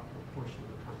what proportion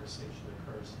of the conversation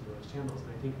occurs through those channels.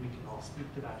 And I think we can all speak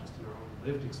to that just in our own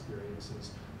lived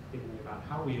experiences, thinking about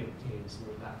how we obtain some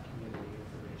of that community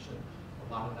information. A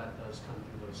lot of that does come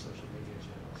through those social media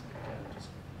channels. Again, just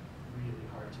really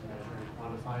hard to measure and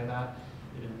quantify that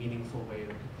in a meaningful way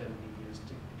that could then be used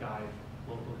to guide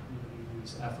local community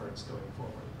news efforts going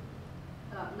forward.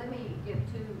 Let me give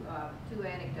two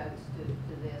anecdotes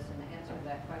to this and answer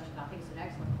that question. I think it's an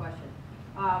excellent question.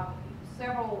 A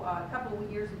couple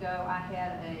of years ago, I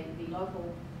had the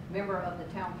local member of the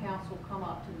town council come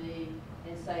up to me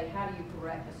and say, how do you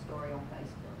correct a story on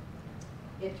Facebook?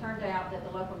 It turned out that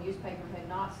the local newspaper had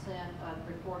not sent a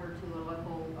reporter to a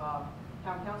local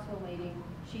town council meeting.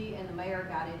 She and the mayor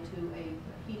got into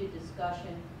a heated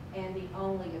discussion, and the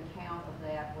only account of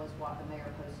that was what the mayor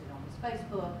posted on his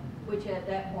Facebook, which at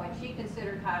that point she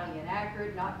considered highly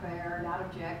inaccurate, not fair, not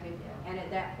objective, and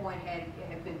at that point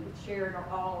had been shared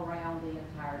all around the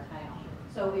entire town.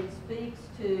 So it speaks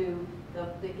to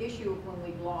the issue of when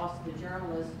we've lost the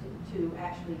journalist to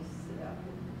actually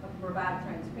provide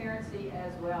transparency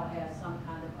as well as some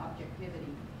kind of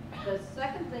objectivity. The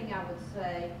second thing I would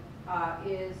say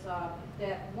is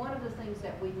that one of the things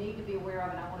that we need to be aware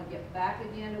of, and I want to get back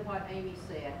again to what Amy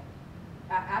said.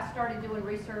 I started doing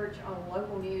research on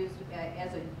local news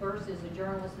first as a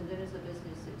journalist and then as a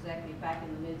business executive back in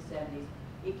the mid-70s.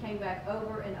 It came back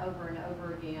over and over and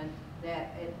over again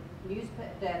that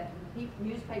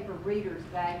newspaper readers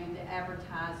value the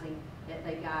advertising that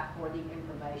they got for the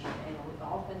information. And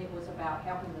often it was about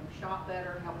helping them shop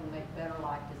better, helping them make better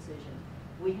life decisions.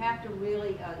 We have to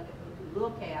really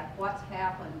look at what's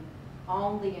happened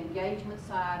on the engagement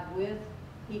side with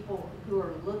people who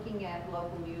are looking at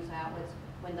local news outlets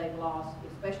when they've lost,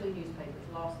 especially newspapers,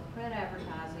 lost the print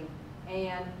advertising.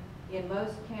 And in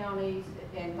most counties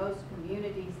and most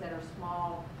communities that are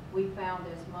small, we found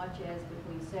as much as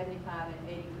between 75 and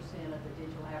 80% of the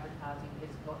digital advertising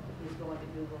is going to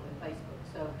Google and Facebook.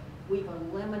 So we've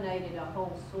eliminated a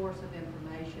whole source of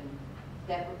information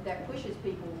that pushes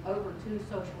people over to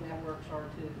social networks or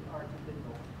to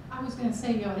Google. I was going to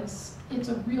say, it's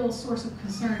a real source of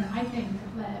concern. I think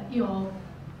that,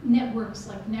 networks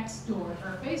like Nextdoor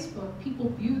or Facebook, people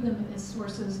view them as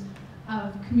sources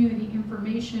of community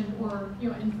information or,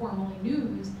 informally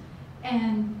news,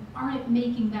 and aren't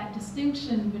making that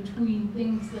distinction between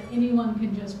things that anyone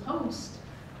can just post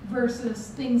versus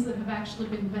things that have actually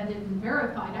been vetted and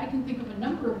verified. I can think of a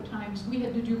number of times we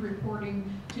had to do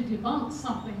reporting to debunk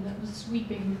something that was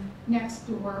sweeping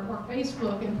Nextdoor or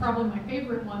Facebook, and probably my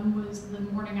favorite one was the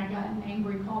morning I got an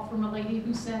angry call from a lady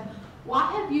who said,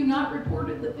 "Why have you not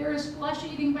reported that there is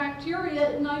flesh-eating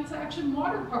bacteria at Knights Action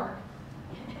Water Park?"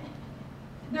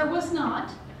 There was not,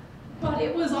 but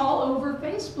it was all over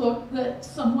Facebook that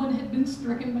someone had been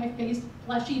stricken by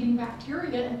flesh-eating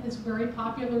bacteria at this very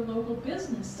popular local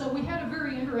business. So we had a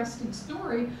very interesting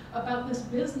story about this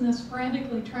business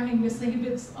frantically trying to save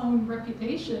its own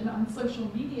reputation on social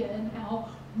media, and how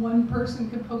one person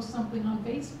could post something on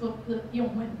Facebook that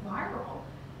went viral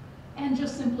and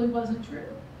just simply wasn't true.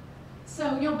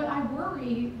 So but I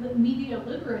worry that media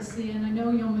literacy, and I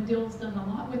know Medill's done a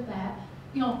lot with that,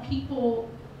 people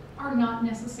are not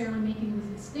necessarily making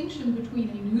the distinction between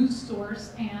a news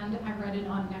source and I read it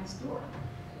on Nextdoor.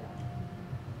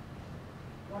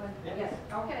 Yes,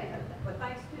 okay, but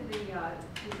thanks to the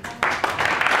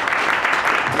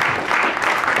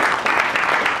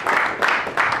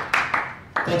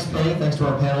Thanks, Penny. Thanks to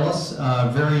our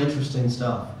panelists. Very interesting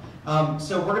stuff.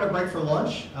 So we're going to break for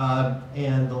lunch,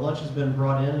 and the lunch has been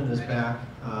brought in and is back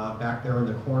there in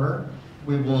the corner.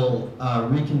 We will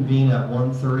reconvene at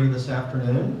 1:30 this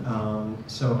afternoon,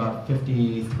 so about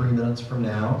 53 minutes from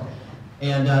now.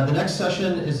 And the next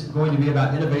session is going to be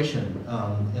about innovation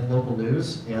in local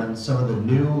news and some of the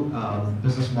new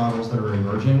business models that are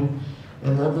emerging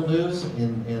in local news,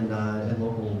 in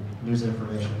local news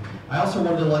information. I also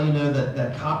wanted to let you know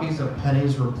that copies of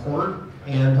Penny's report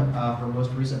and her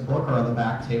most recent book are on the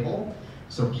back table.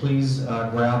 So please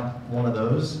grab one of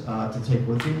those to take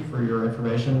with you for your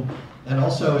information. And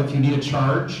also, if you need a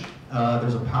charge,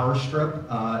 there's a power strip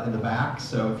in the back.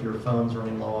 So if your phone's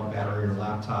running low on battery or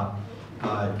laptop,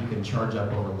 you can charge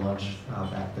up over lunch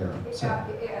back there. So. Tom,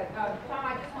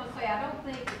 I just want to say, I don't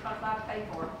think, because I pay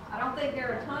for it, I don't think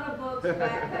there are a ton of books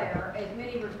back there, as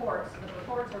many reports. The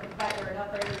reports are back there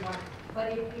enough for everyone.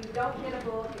 But if you don't get a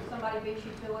book, if somebody beats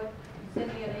you to it,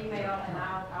 send me an email and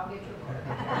I'll get your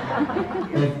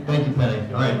book. Thank you,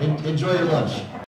 Penny. All right, enjoy your lunch.